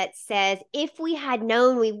couple that says, if we had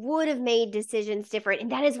known, we would have made decisions different.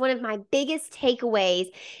 And that is one of my biggest takeaways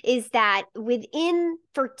is that within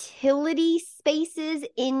fertility spaces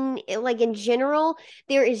in general,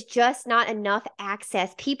 there is just not enough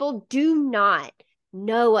access. People do not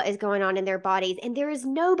know what is going on in their bodies. And there is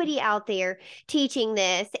nobody out there teaching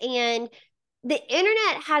this. And the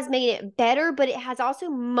internet has made it better, but it has also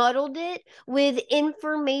muddled it with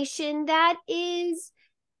information that is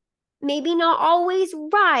maybe not always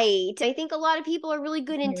right. I think a lot of people are really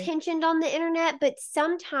good Mm-hmm. intentioned on the internet, but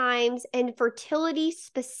sometimes, and fertility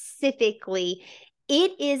specifically,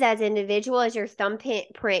 it is as individual as your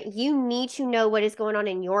thumbprint. You need to know what is going on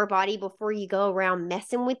in your body before you go around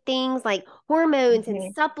messing with things like hormones and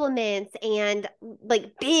Mm-hmm. supplements and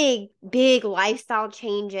like big lifestyle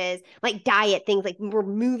changes, like diet things, like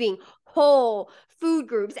removing whole food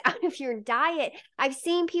groups out of your diet. I've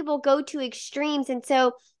seen people go to extremes. And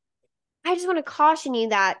so I just want to caution you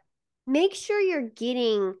that make sure you're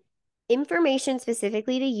getting information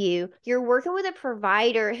specifically to you. You're working with a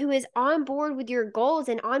provider who is on board with your goals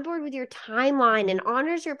and on board with your timeline and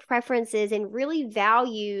honors your preferences and really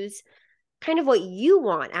values kind of what you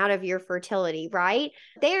want out of your fertility, right?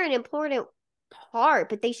 They're an important part,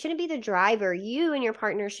 but they shouldn't be the driver. You and your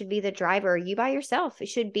partner should be the driver. You by yourself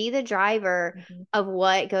should be the driver Mm-hmm. of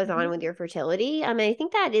what goes on Mm-hmm. with your fertility. I mean, I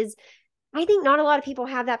think not a lot of people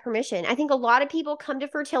have that permission. I think a lot of people come to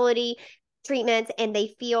fertility treatments and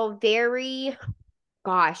they feel very,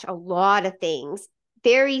 gosh, a lot of things.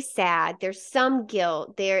 Very sad. There's some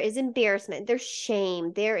guilt. There is embarrassment. There's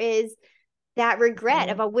shame. There is that regret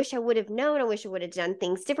Mm-hmm. of, I wish I would have known. I wish I would have done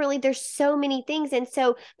things differently. There's so many things. And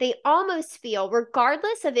so they almost feel,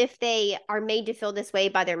 regardless of if they are made to feel this way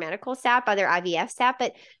by their medical staff, by their IVF staff,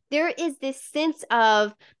 but there is this sense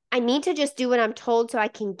of, I need to just do what I'm told so I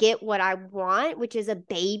can get what I want, which is a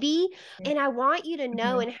baby. And I want you to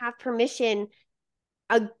know Mm-hmm. and have permission,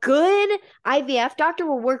 a good IVF doctor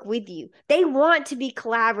will work with you. They want to be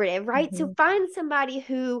collaborative, right? So Mm-hmm. find somebody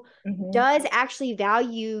who Mm-hmm. does actually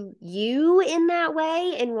value you in that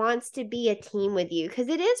way and wants to be a team with you because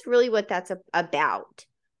it is really what that's about.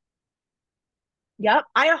 Yep,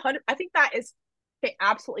 I think that is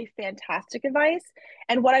absolutely fantastic advice.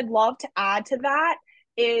 And what I'd love to add to that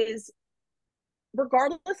is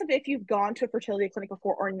regardless of if you've gone to a fertility clinic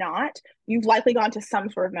before or not, you've likely gone to some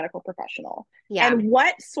sort of medical professional. Yeah. And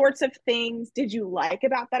what sorts of things did you like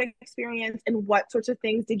about that experience? And what sorts of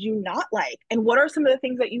things did you not like? And what are some of the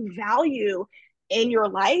things that you value in your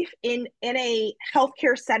life in a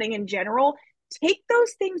healthcare setting in general? Take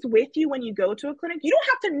those things with you when you go to a clinic. You don't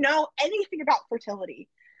have to know anything about fertility,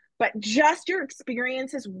 but just your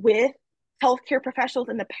experiences with healthcare professionals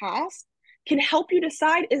in the past can help you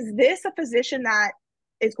decide, is this a physician that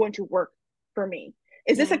is going to work for me?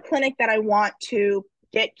 Is this a Yeah. clinic that I want to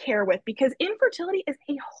get care with? Because infertility is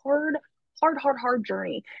a hard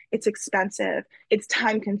journey. It's expensive, it's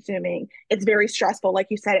time consuming, it's very stressful. Like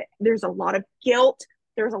you said, there's a lot of guilt,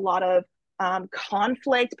 there's a lot of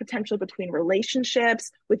conflict potentially between relationships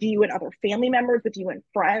with you and other family members, with you and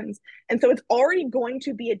friends. And so it's already going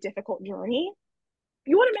to be a difficult journey.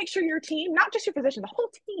 You want to make sure your team, not just your physician, the whole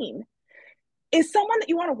team, is someone that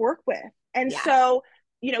you want to work with. And Yeah. so,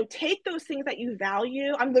 take those things that you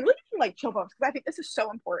value. I'm literally getting like chill bumps because I think this is so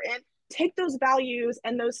important. Take those values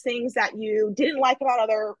and those things that you didn't like about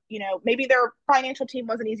other, maybe their financial team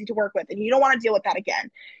wasn't easy to work with and you don't want to deal with that again.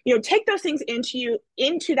 Take those things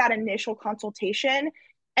into that initial consultation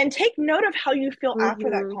and take note of how you feel after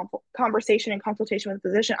that Mm-hmm. conversation and consultation with the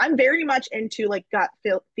physician. I'm very much into like gut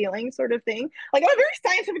feeling sort of thing. Like I'm a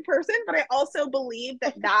very scientific person, but I also believe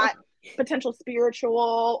that potential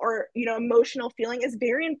spiritual or emotional feeling is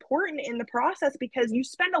very important in the process because you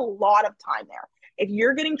spend a lot of time there. If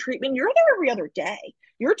you're getting treatment, you're there every other day.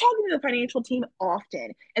 You're talking to the financial team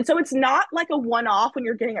often, and so it's not like a one-off when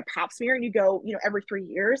you're getting a pap smear and you go every 3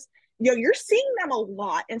 years. You're seeing them a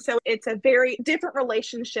lot, and so it's a very different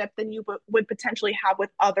relationship than you would potentially have with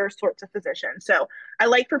other sorts of physicians. So I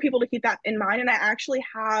like for people to keep that in mind, and I actually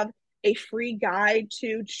have a free guide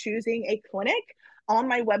to choosing a clinic on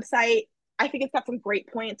my website. I think it's got some great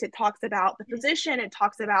points. It talks about the physician, it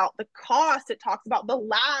talks about the cost, it talks about the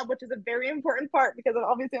lab, which is a very important part because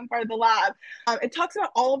obviously I'm part of the lab. It talks about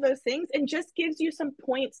all of those things and just gives you some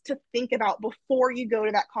points to think about before you go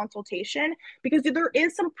to that consultation because there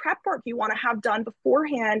is some prep work you want to have done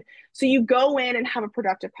beforehand. So you go in and have a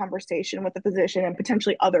productive conversation with the physician and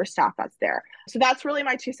potentially other staff that's there. So that's really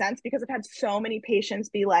my 2 cents because I've had so many patients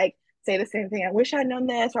be like, say the same thing. I wish I'd known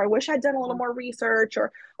this, or I wish I'd done a little more research,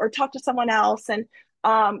 or talk to someone else. And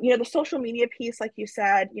the social media piece, like you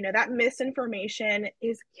said, that misinformation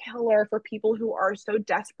is killer for people who are so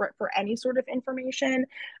desperate for any sort of information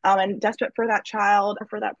and desperate for that child or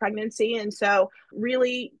for that pregnancy. And so,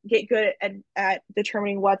 really get good at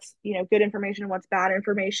determining what's good information and what's bad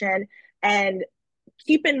information, and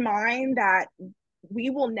keep in mind that we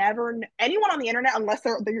will never anyone on the internet unless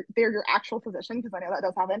they're your actual physician, because I know that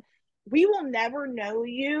does happen. We will never know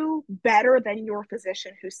you better than your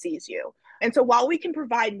physician who sees you. And so while we can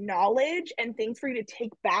provide knowledge and things for you to take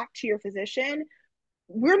back to your physician,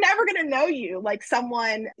 we're never going to know you like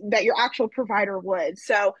someone that your actual provider would.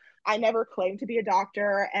 So I never claim to be a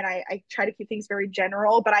doctor, and I try to keep things very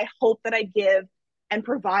general, but I hope that I give and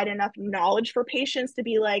provide enough knowledge for patients to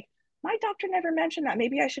be like, my doctor never mentioned that.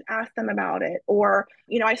 Maybe I should ask them about it. Or,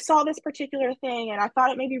 I saw this particular thing and I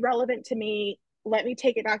thought it may be relevant to me. Let me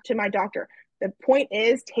take it back to my doctor. The point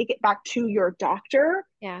is, take it back to your doctor.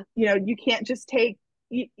 Yeah. You can't just take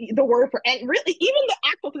the word for, and really, even the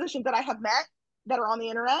actual physicians that I have met that are on the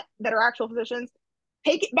internet that are actual physicians,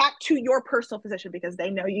 take it back to your personal physician because they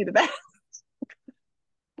know you the best.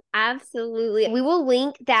 Absolutely. We will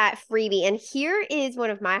link that freebie. And here is one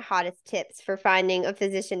of my hottest tips for finding a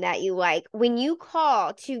physician that you like. When you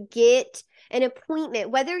call to get an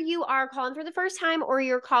appointment, whether you are calling for the first time or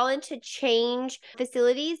you're calling to change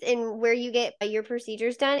facilities and where you get your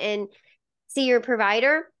procedures done and see your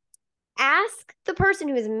provider, ask the person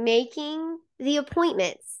who is making the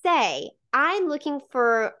appointment, say, I'm looking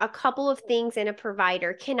for a couple of things in a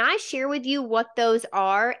provider. Can I share with you what those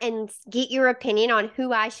are and get your opinion on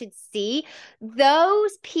who I should see?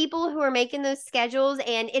 Those people who are making those schedules,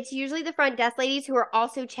 and it's usually the front desk ladies who are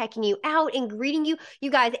also checking you out and greeting you.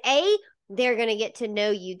 You guys, they're going to get to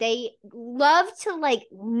know you. They love to like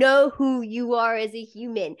know who you are as a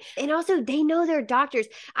human. And also they know their doctors.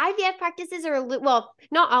 IVF practices are, well,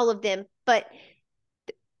 not all of them, but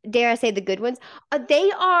dare I say the good ones, they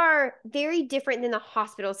are very different than the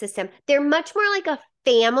hospital system. They're much more like a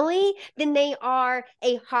family than they are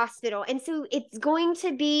a hospital. And so it's going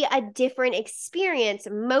to be a different experience.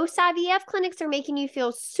 Most IVF clinics are making you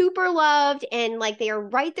feel super loved and like they are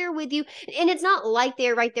right there with you. And it's not like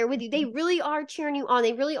they're right there with you. They really are cheering you on.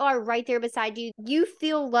 They really are right there beside you. You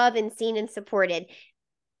feel loved and seen and supported.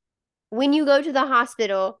 When you go to the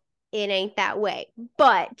hospital, it ain't that way.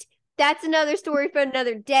 But that's another story for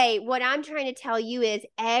another day. What I'm trying to tell you is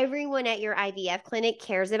everyone at your IVF clinic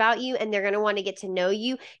cares about you and they're going to want to get to know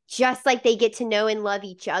you just like they get to know and love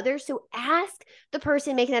each other. So ask the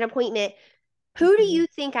person making that appointment, who do you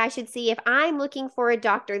think I should see if I'm looking for a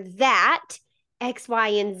doctor that X, Y,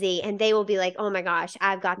 and Z? And they will be like, oh my gosh,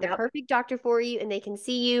 I've got the Yep. perfect doctor for you. And they can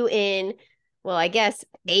see you in, well, I guess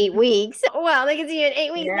 8 weeks. Well, they can see you in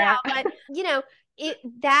 8 weeks Yeah. now, but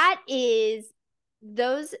that is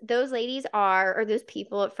those ladies are, or those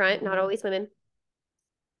people up front, not always women,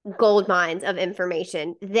 gold mines of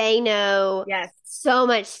information. They know Yes. so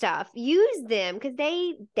much stuff. Use them because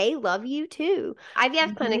they love you too. IVF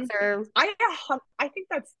Mm-hmm. clinics are, I think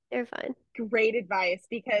that's they're fun. great advice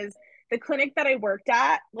because the clinic that I worked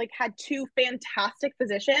at like had two fantastic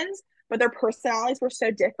physicians, but their personalities were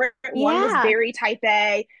so different. One was Yeah. very type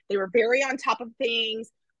A. They were very on top of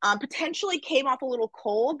things. Potentially came off a little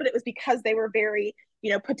cold, but it was because they were very,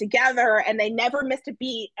 put together and they never missed a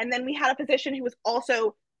beat. And then we had a physician who was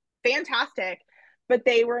also fantastic, but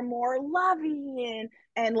they were more lovey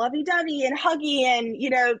and lovey-dovey and huggy,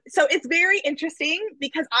 and so it's very interesting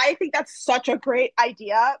because I think that's such a great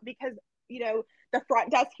idea because the front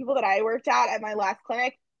desk people that I worked at my last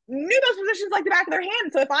clinic knew those positions like the back of their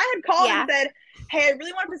hand. So if I had called and Yeah. said, hey, I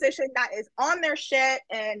really want a position that is on their shit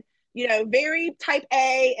and very type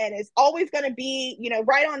A and is always going to be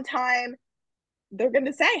right on time, they're going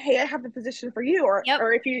to say, hey, I have the position for you. or Yep.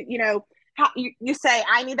 or if you say,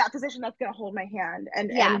 I need that position that's going to hold my hand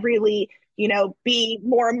Yeah. and really be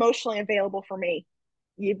more emotionally available for me.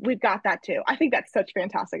 We've got that too. I think that's such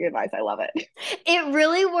fantastic advice. I love it. It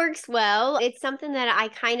really works well. It's something that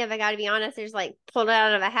I got to be honest, there's like pulled it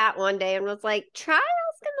out of a hat one day and was like, try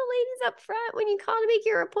asking the ladies up front when you call to make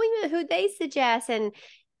your appointment who they suggest. And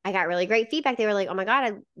I got really great feedback. They were like, oh my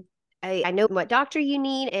God, I know what doctor you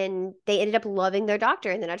need. And they ended up loving their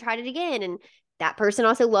doctor. And then I tried it again. And that person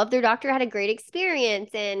also loved their doctor, had a great experience.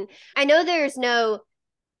 And I know there's no,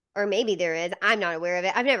 or maybe there is, I'm not aware of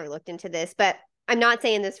it. I've never looked into this, but I'm not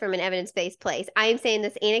saying this from an evidence-based place. I am saying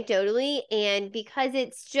this anecdotally, and because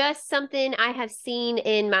it's just something I have seen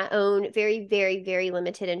in my own very, very, very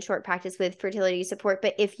limited and short practice with fertility support.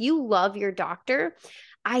 But if you love your doctor,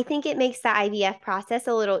 I think it makes the IVF process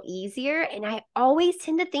a little easier. And I always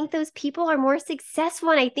tend to think those people are more successful.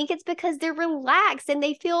 And I think it's because they're relaxed and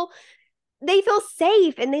they feel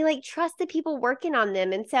safe and they like trust the people working on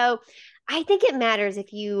them. And so I think it matters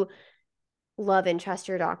if you love and trust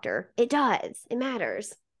your doctor. It does. It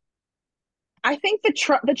matters. I think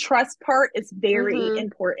the trust part is very Mm-hmm.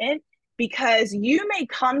 important because you may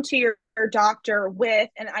come to your doctor with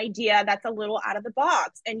an idea that's a little out of the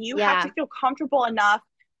box, and you have to Yeah. feel comfortable enough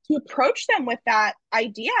to approach them with that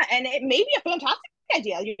idea. And it may be a fantastic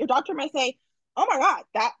idea. Your doctor might say, "Oh my God,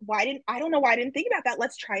 I don't know why I didn't think about that.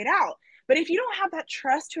 Let's try it out." But if you don't have that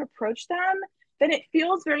trust to approach them, then it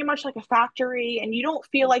feels very much like a factory, and you don't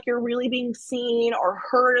feel like you're really being seen or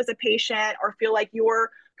heard as a patient, or feel like your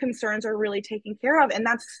concerns are really taken care of. And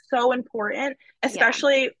that's so important, Yeah.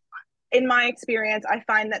 especially in my experience. I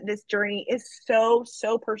find that this journey is so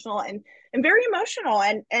personal and very emotional,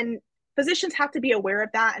 and physicians have to be aware of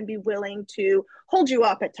that and be willing to hold you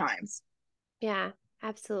up at times. Yeah,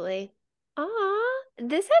 absolutely. Aw,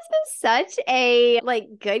 this has been such a like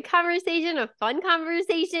good conversation, a fun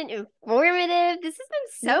conversation, informative. This has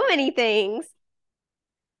been so many things.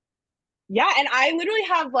 Yeah, and I literally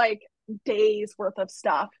have like days worth of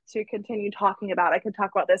stuff to continue talking about. I could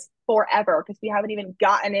talk about this forever because we haven't even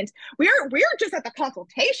gotten into we're just at the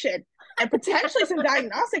consultation and potentially some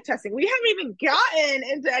diagnostic testing. We haven't even gotten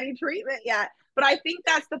into any treatment yet. But I think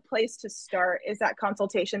that's the place to start, is that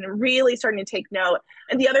consultation and really starting to take note.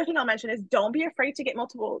 And the other thing I'll mention is don't be afraid to get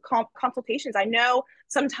multiple consultations. I know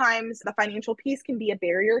sometimes the financial piece can be a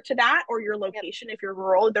barrier to that, or your Yep. location. If you're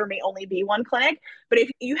rural, there may only be one clinic. But if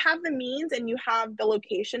you have the means and you have the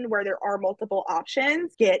location where there are multiple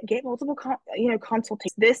options, get multiple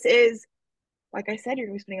consultations. This is, like I said, you're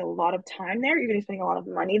going to be spending a lot of time there. You're going to be spending a lot of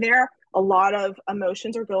money there. A lot of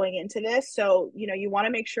emotions are going into this. So, you want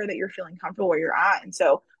to make sure that you're feeling comfortable where you're at. And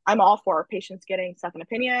so I'm all for patients getting second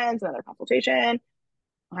opinions, another consultation.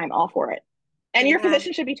 I'm all for it. And your Yeah.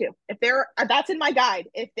 physician should be too. If they're, that's in my guide.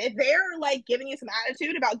 If they're like giving you some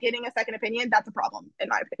attitude about getting a second opinion, that's a problem, in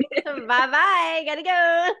my opinion. Bye bye. Gotta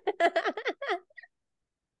go.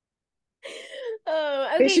 Oh,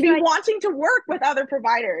 They okay. should be wanting to work with other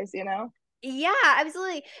providers. Yeah,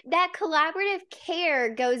 absolutely. That collaborative care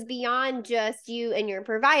goes beyond just you and your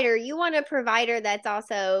provider. You want a provider that's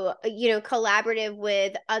also, collaborative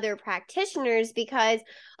with other practitioners, because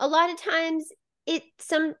a lot of times it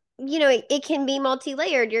can be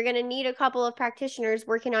multi-layered. You're going to need a couple of practitioners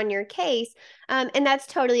working on your case. And that's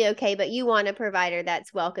totally okay, but you want a provider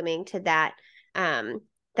that's welcoming to that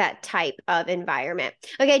type of environment.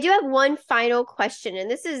 Okay, I do have one final question, and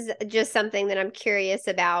this is just something that I'm curious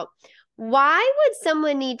about. Why would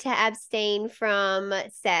someone need to abstain from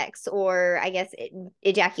sex, or I guess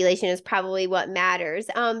ejaculation is probably what matters,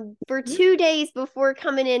 for 2 days before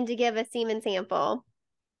coming in to give a semen sample?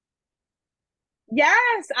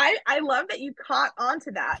 Yes, I love that you caught on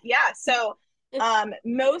to that. Yeah. So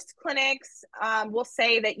most clinics will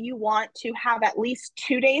say that you want to have at least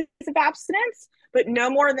 2 days of abstinence, but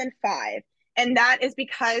no more than 5. And that is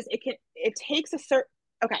because it takes a certain,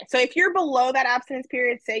 okay. So if you're below that abstinence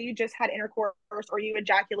period, say you just had intercourse or you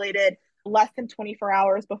ejaculated less than 24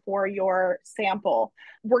 hours before your sample,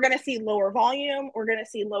 we're going to see lower volume. We're going to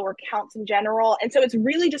see lower counts in general. And so it's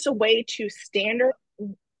really just a way to standard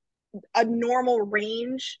a normal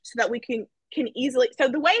range so that we can easily. So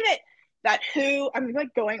the way that who I'm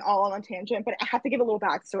like going all on a tangent, but I have to give a little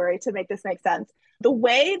backstory to make this make sense. The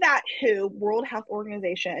way that WHO, World Health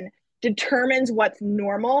Organization, determines what's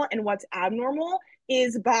normal and what's abnormal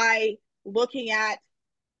is by looking at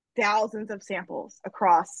thousands of samples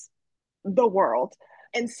across the world.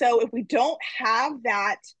 And so if we don't have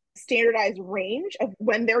that standardized range of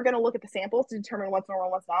when they're going to look at the samples to determine what's normal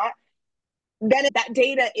and what's not, then that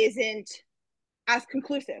data isn't as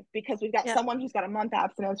conclusive, because we've got Yep. someone who's got a month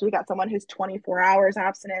abstinence, we've got someone who's 24 hours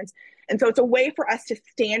abstinence. And so it's a way for us to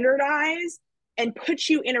standardize and put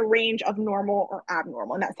you in a range of normal or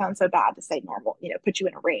abnormal. And that sounds so bad to say normal, put you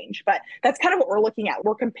in a range, but that's kind of what we're looking at.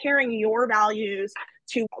 We're comparing your values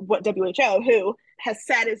to what WHO has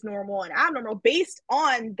said is normal and abnormal based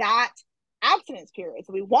on that abstinence period.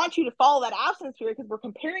 So we want you to follow that abstinence period because we're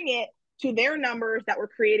comparing it to their numbers that were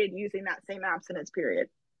created using that same abstinence period.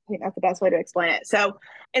 I think that's the best way to explain it. So,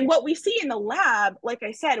 and what we see in the lab, like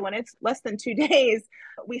I said, when it's less than 2 days,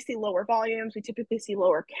 we see lower volumes. We typically see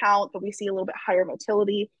lower count, but we see a little bit higher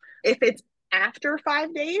motility. If it's after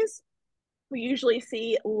 5 days, we usually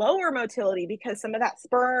see lower motility because some of that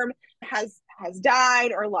sperm has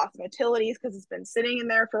died or lost motilities because it's been sitting in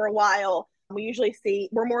there for a while.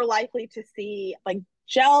 We're more likely to see like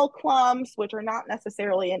gel clumps, which are not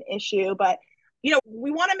necessarily an issue, but we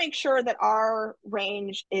want to make sure that our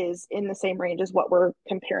range is in the same range as what we're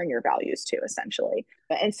comparing your values to, essentially.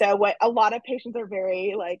 And so, what a lot of patients are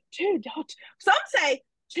very like, dude, don't. Some say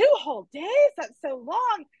 2 whole days. That's so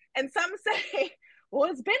long, and some say, well,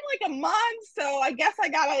 it's been like a month, so I guess I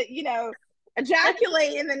gotta,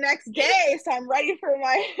 ejaculate in the next day, so I'm ready for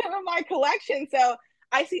my collection. So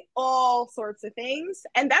I see all sorts of things,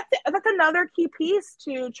 and that's another key piece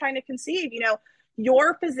to trying to conceive.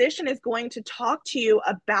 Your physician is going to talk to you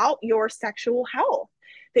about your sexual health.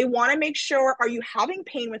 They want to make sure, are you having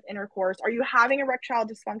pain with intercourse? Are you having erectile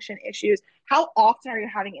dysfunction issues? How often are you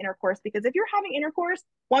having intercourse? Because if you're having intercourse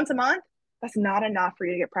once a month, That's not enough for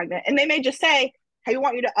you to get pregnant. And they may just say, hey, we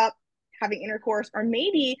want you to up having intercourse, or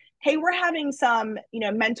maybe, hey, we're having some,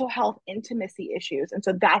 mental health intimacy issues. And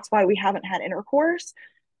so that's why we haven't had intercourse.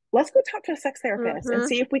 Let's go talk to a sex therapist and Mm-hmm.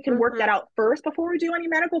 see if we can work that Mm-hmm. out first before we do any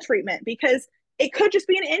medical treatment, because it could just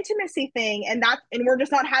be an intimacy thing, and we're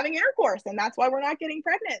just not having intercourse, and that's why we're not getting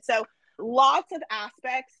pregnant. So lots of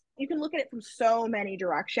aspects. You can look at it from so many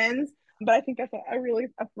directions. But I think that's a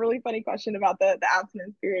really funny question about the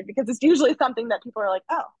abstinence period, because it's usually something that people are like,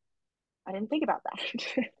 oh, I didn't think about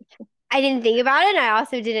that. I didn't think about it. And I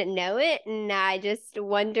also didn't know it. And I just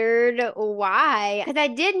wondered why. Because I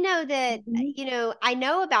did know that, Mhm. I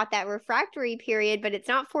know about that refractory period, but it's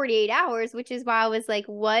not 48 hours, which is why I was like,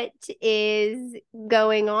 what is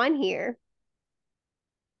going on here?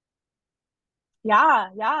 Yeah,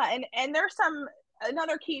 yeah. And there's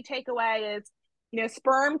another key takeaway is,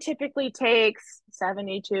 sperm typically takes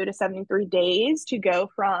 72 to 73 days to go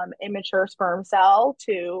from immature sperm cell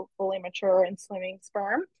to fully mature and swimming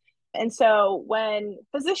sperm. And so when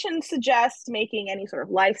physicians suggest making any sort of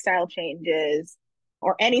lifestyle changes,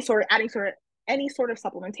 or any sort of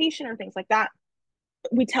supplementation or things like that,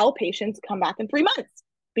 we tell patients come back in 3 months,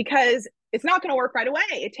 because it's not going to work right away.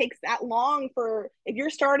 It takes that long. If you're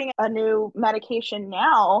starting a new medication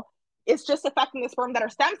now, it's just affecting the sperm that are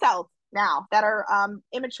stem cells now, that are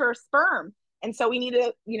immature sperm. And so we need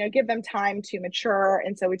to, give them time to mature.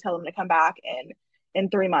 And so we tell them to come back in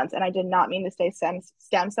 3 months. And I did not mean to say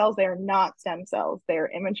stem cells. They are not stem cells. They are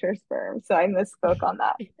immature sperm. So I misspoke on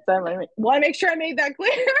that. So I want to make sure I made that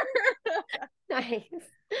clear. Nice.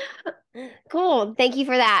 Cool. Thank you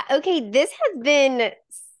for that. Okay, this has been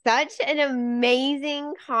such an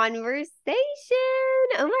amazing conversation.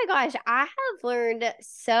 Oh my gosh, I have learned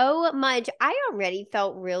so much. I already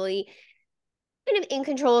felt really kind of in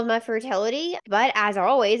control of my fertility, but as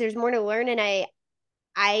always, there's more to learn, and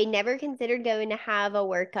I never considered going to have a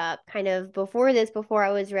workup kind of before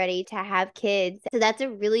I was ready to have kids. So that's a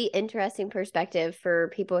really interesting perspective for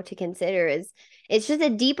people to consider, is it's just a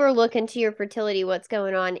deeper look into your fertility, what's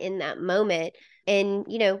going on in that moment. And,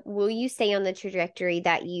 will you stay on the trajectory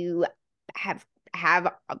that you have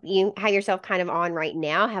have yourself kind of on right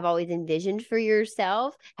now, have always envisioned for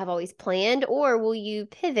yourself, have always planned, or will you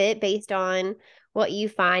pivot based on what you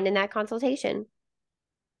find in that consultation?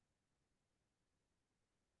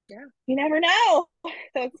 Yeah, you never know.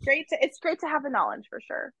 So it's great to have the knowledge for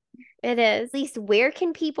sure. It is. At least, where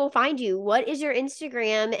can people find you? What is your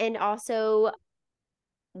Instagram? And also,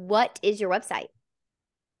 what is your website?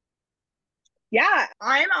 Yeah,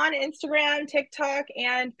 I'm on Instagram, TikTok,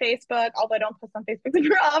 and Facebook, although I don't post on Facebook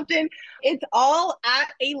super often. It's all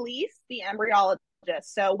at Alease, the embryologist.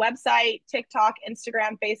 So website, TikTok,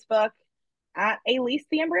 Instagram, Facebook, at Alease,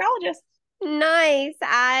 the embryologist. Nice.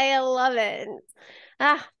 I love it.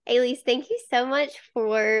 Elise, thank you so much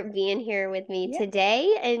for being here with me Yeah.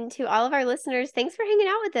 today. And to all of our listeners, thanks for hanging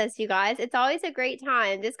out with us, you guys. It's always a great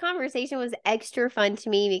time. This conversation was extra fun to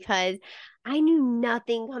me because I knew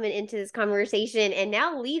nothing coming into this conversation. And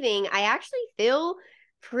now leaving, I actually feel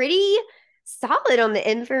pretty solid on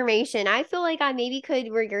the information. I feel like I maybe could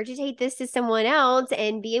regurgitate this to someone else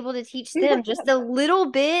and be able to teach them just a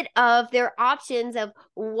little bit of their options of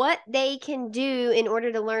what they can do in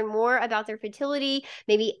order to learn more about their fertility,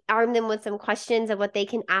 maybe arm them with some questions of what they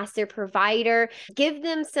can ask their provider, give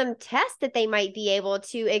them some tests that they might be able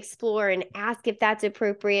to explore and ask if that's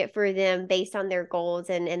appropriate for them based on their goals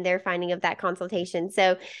and their finding of that consultation.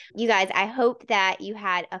 So, you guys, I hope that you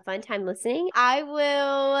had a fun time listening. I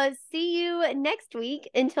will see you next week.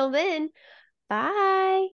 Until then,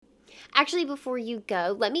 bye. Actually, before you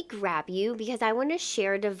go, let me grab you because I want to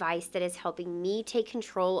share a device that is helping me take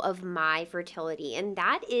control of my fertility, and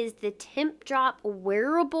that is the Temp Drop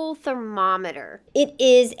wearable thermometer. It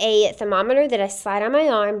is a thermometer that I slide on my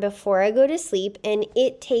arm before I go to sleep, and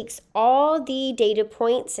it takes all the data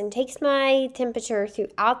points and takes my temperature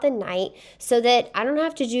throughout the night so that I don't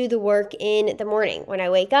have to do the work in the morning. When I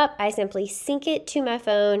wake up, I simply sync it to my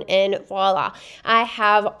phone, and voila, I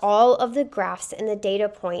have all of the graphs and the data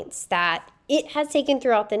points that it has taken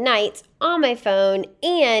throughout the night on my phone,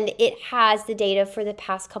 and it has the data for the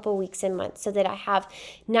past couple weeks and months so that I have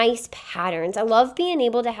nice patterns. I love being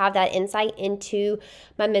able to have that insight into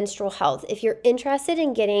my menstrual health. If you're interested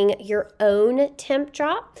in getting your own temp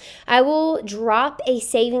drop, I will drop a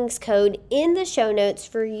savings code in the show notes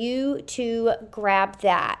for you to grab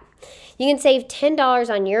that. You can save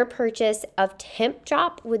 $10 on your purchase of Temp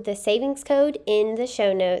Drop with the savings code in the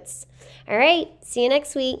show notes. All right, see you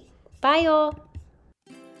next week. Bye, y'all.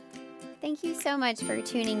 Thank you so much for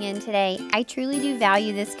tuning in today. I truly do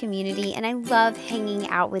value this community and I love hanging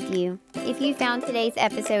out with you. If you found today's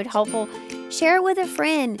episode helpful, share it with a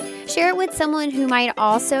friend. Share it with someone who might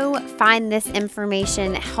also find this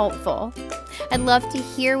information helpful. I'd love to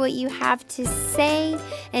hear what you have to say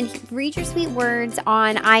and read your sweet words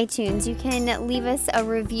on iTunes. You can leave us a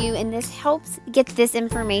review, and this helps get this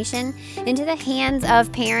information into the hands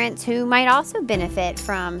of parents who might also benefit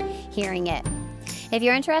from hearing it. If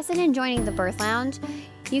you're interested in joining the Birth Lounge,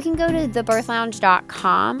 you can go to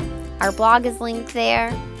thebirthlounge.com. Our blog is linked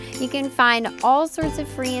there. You can find all sorts of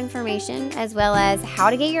free information as well as how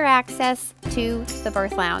to get your access to the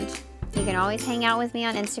Birth Lounge. You can always hang out with me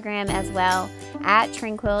on Instagram as well at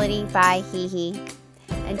Tranquility by Hee.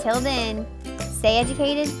 Until then, stay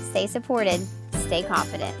educated, stay supported, stay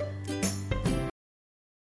confident.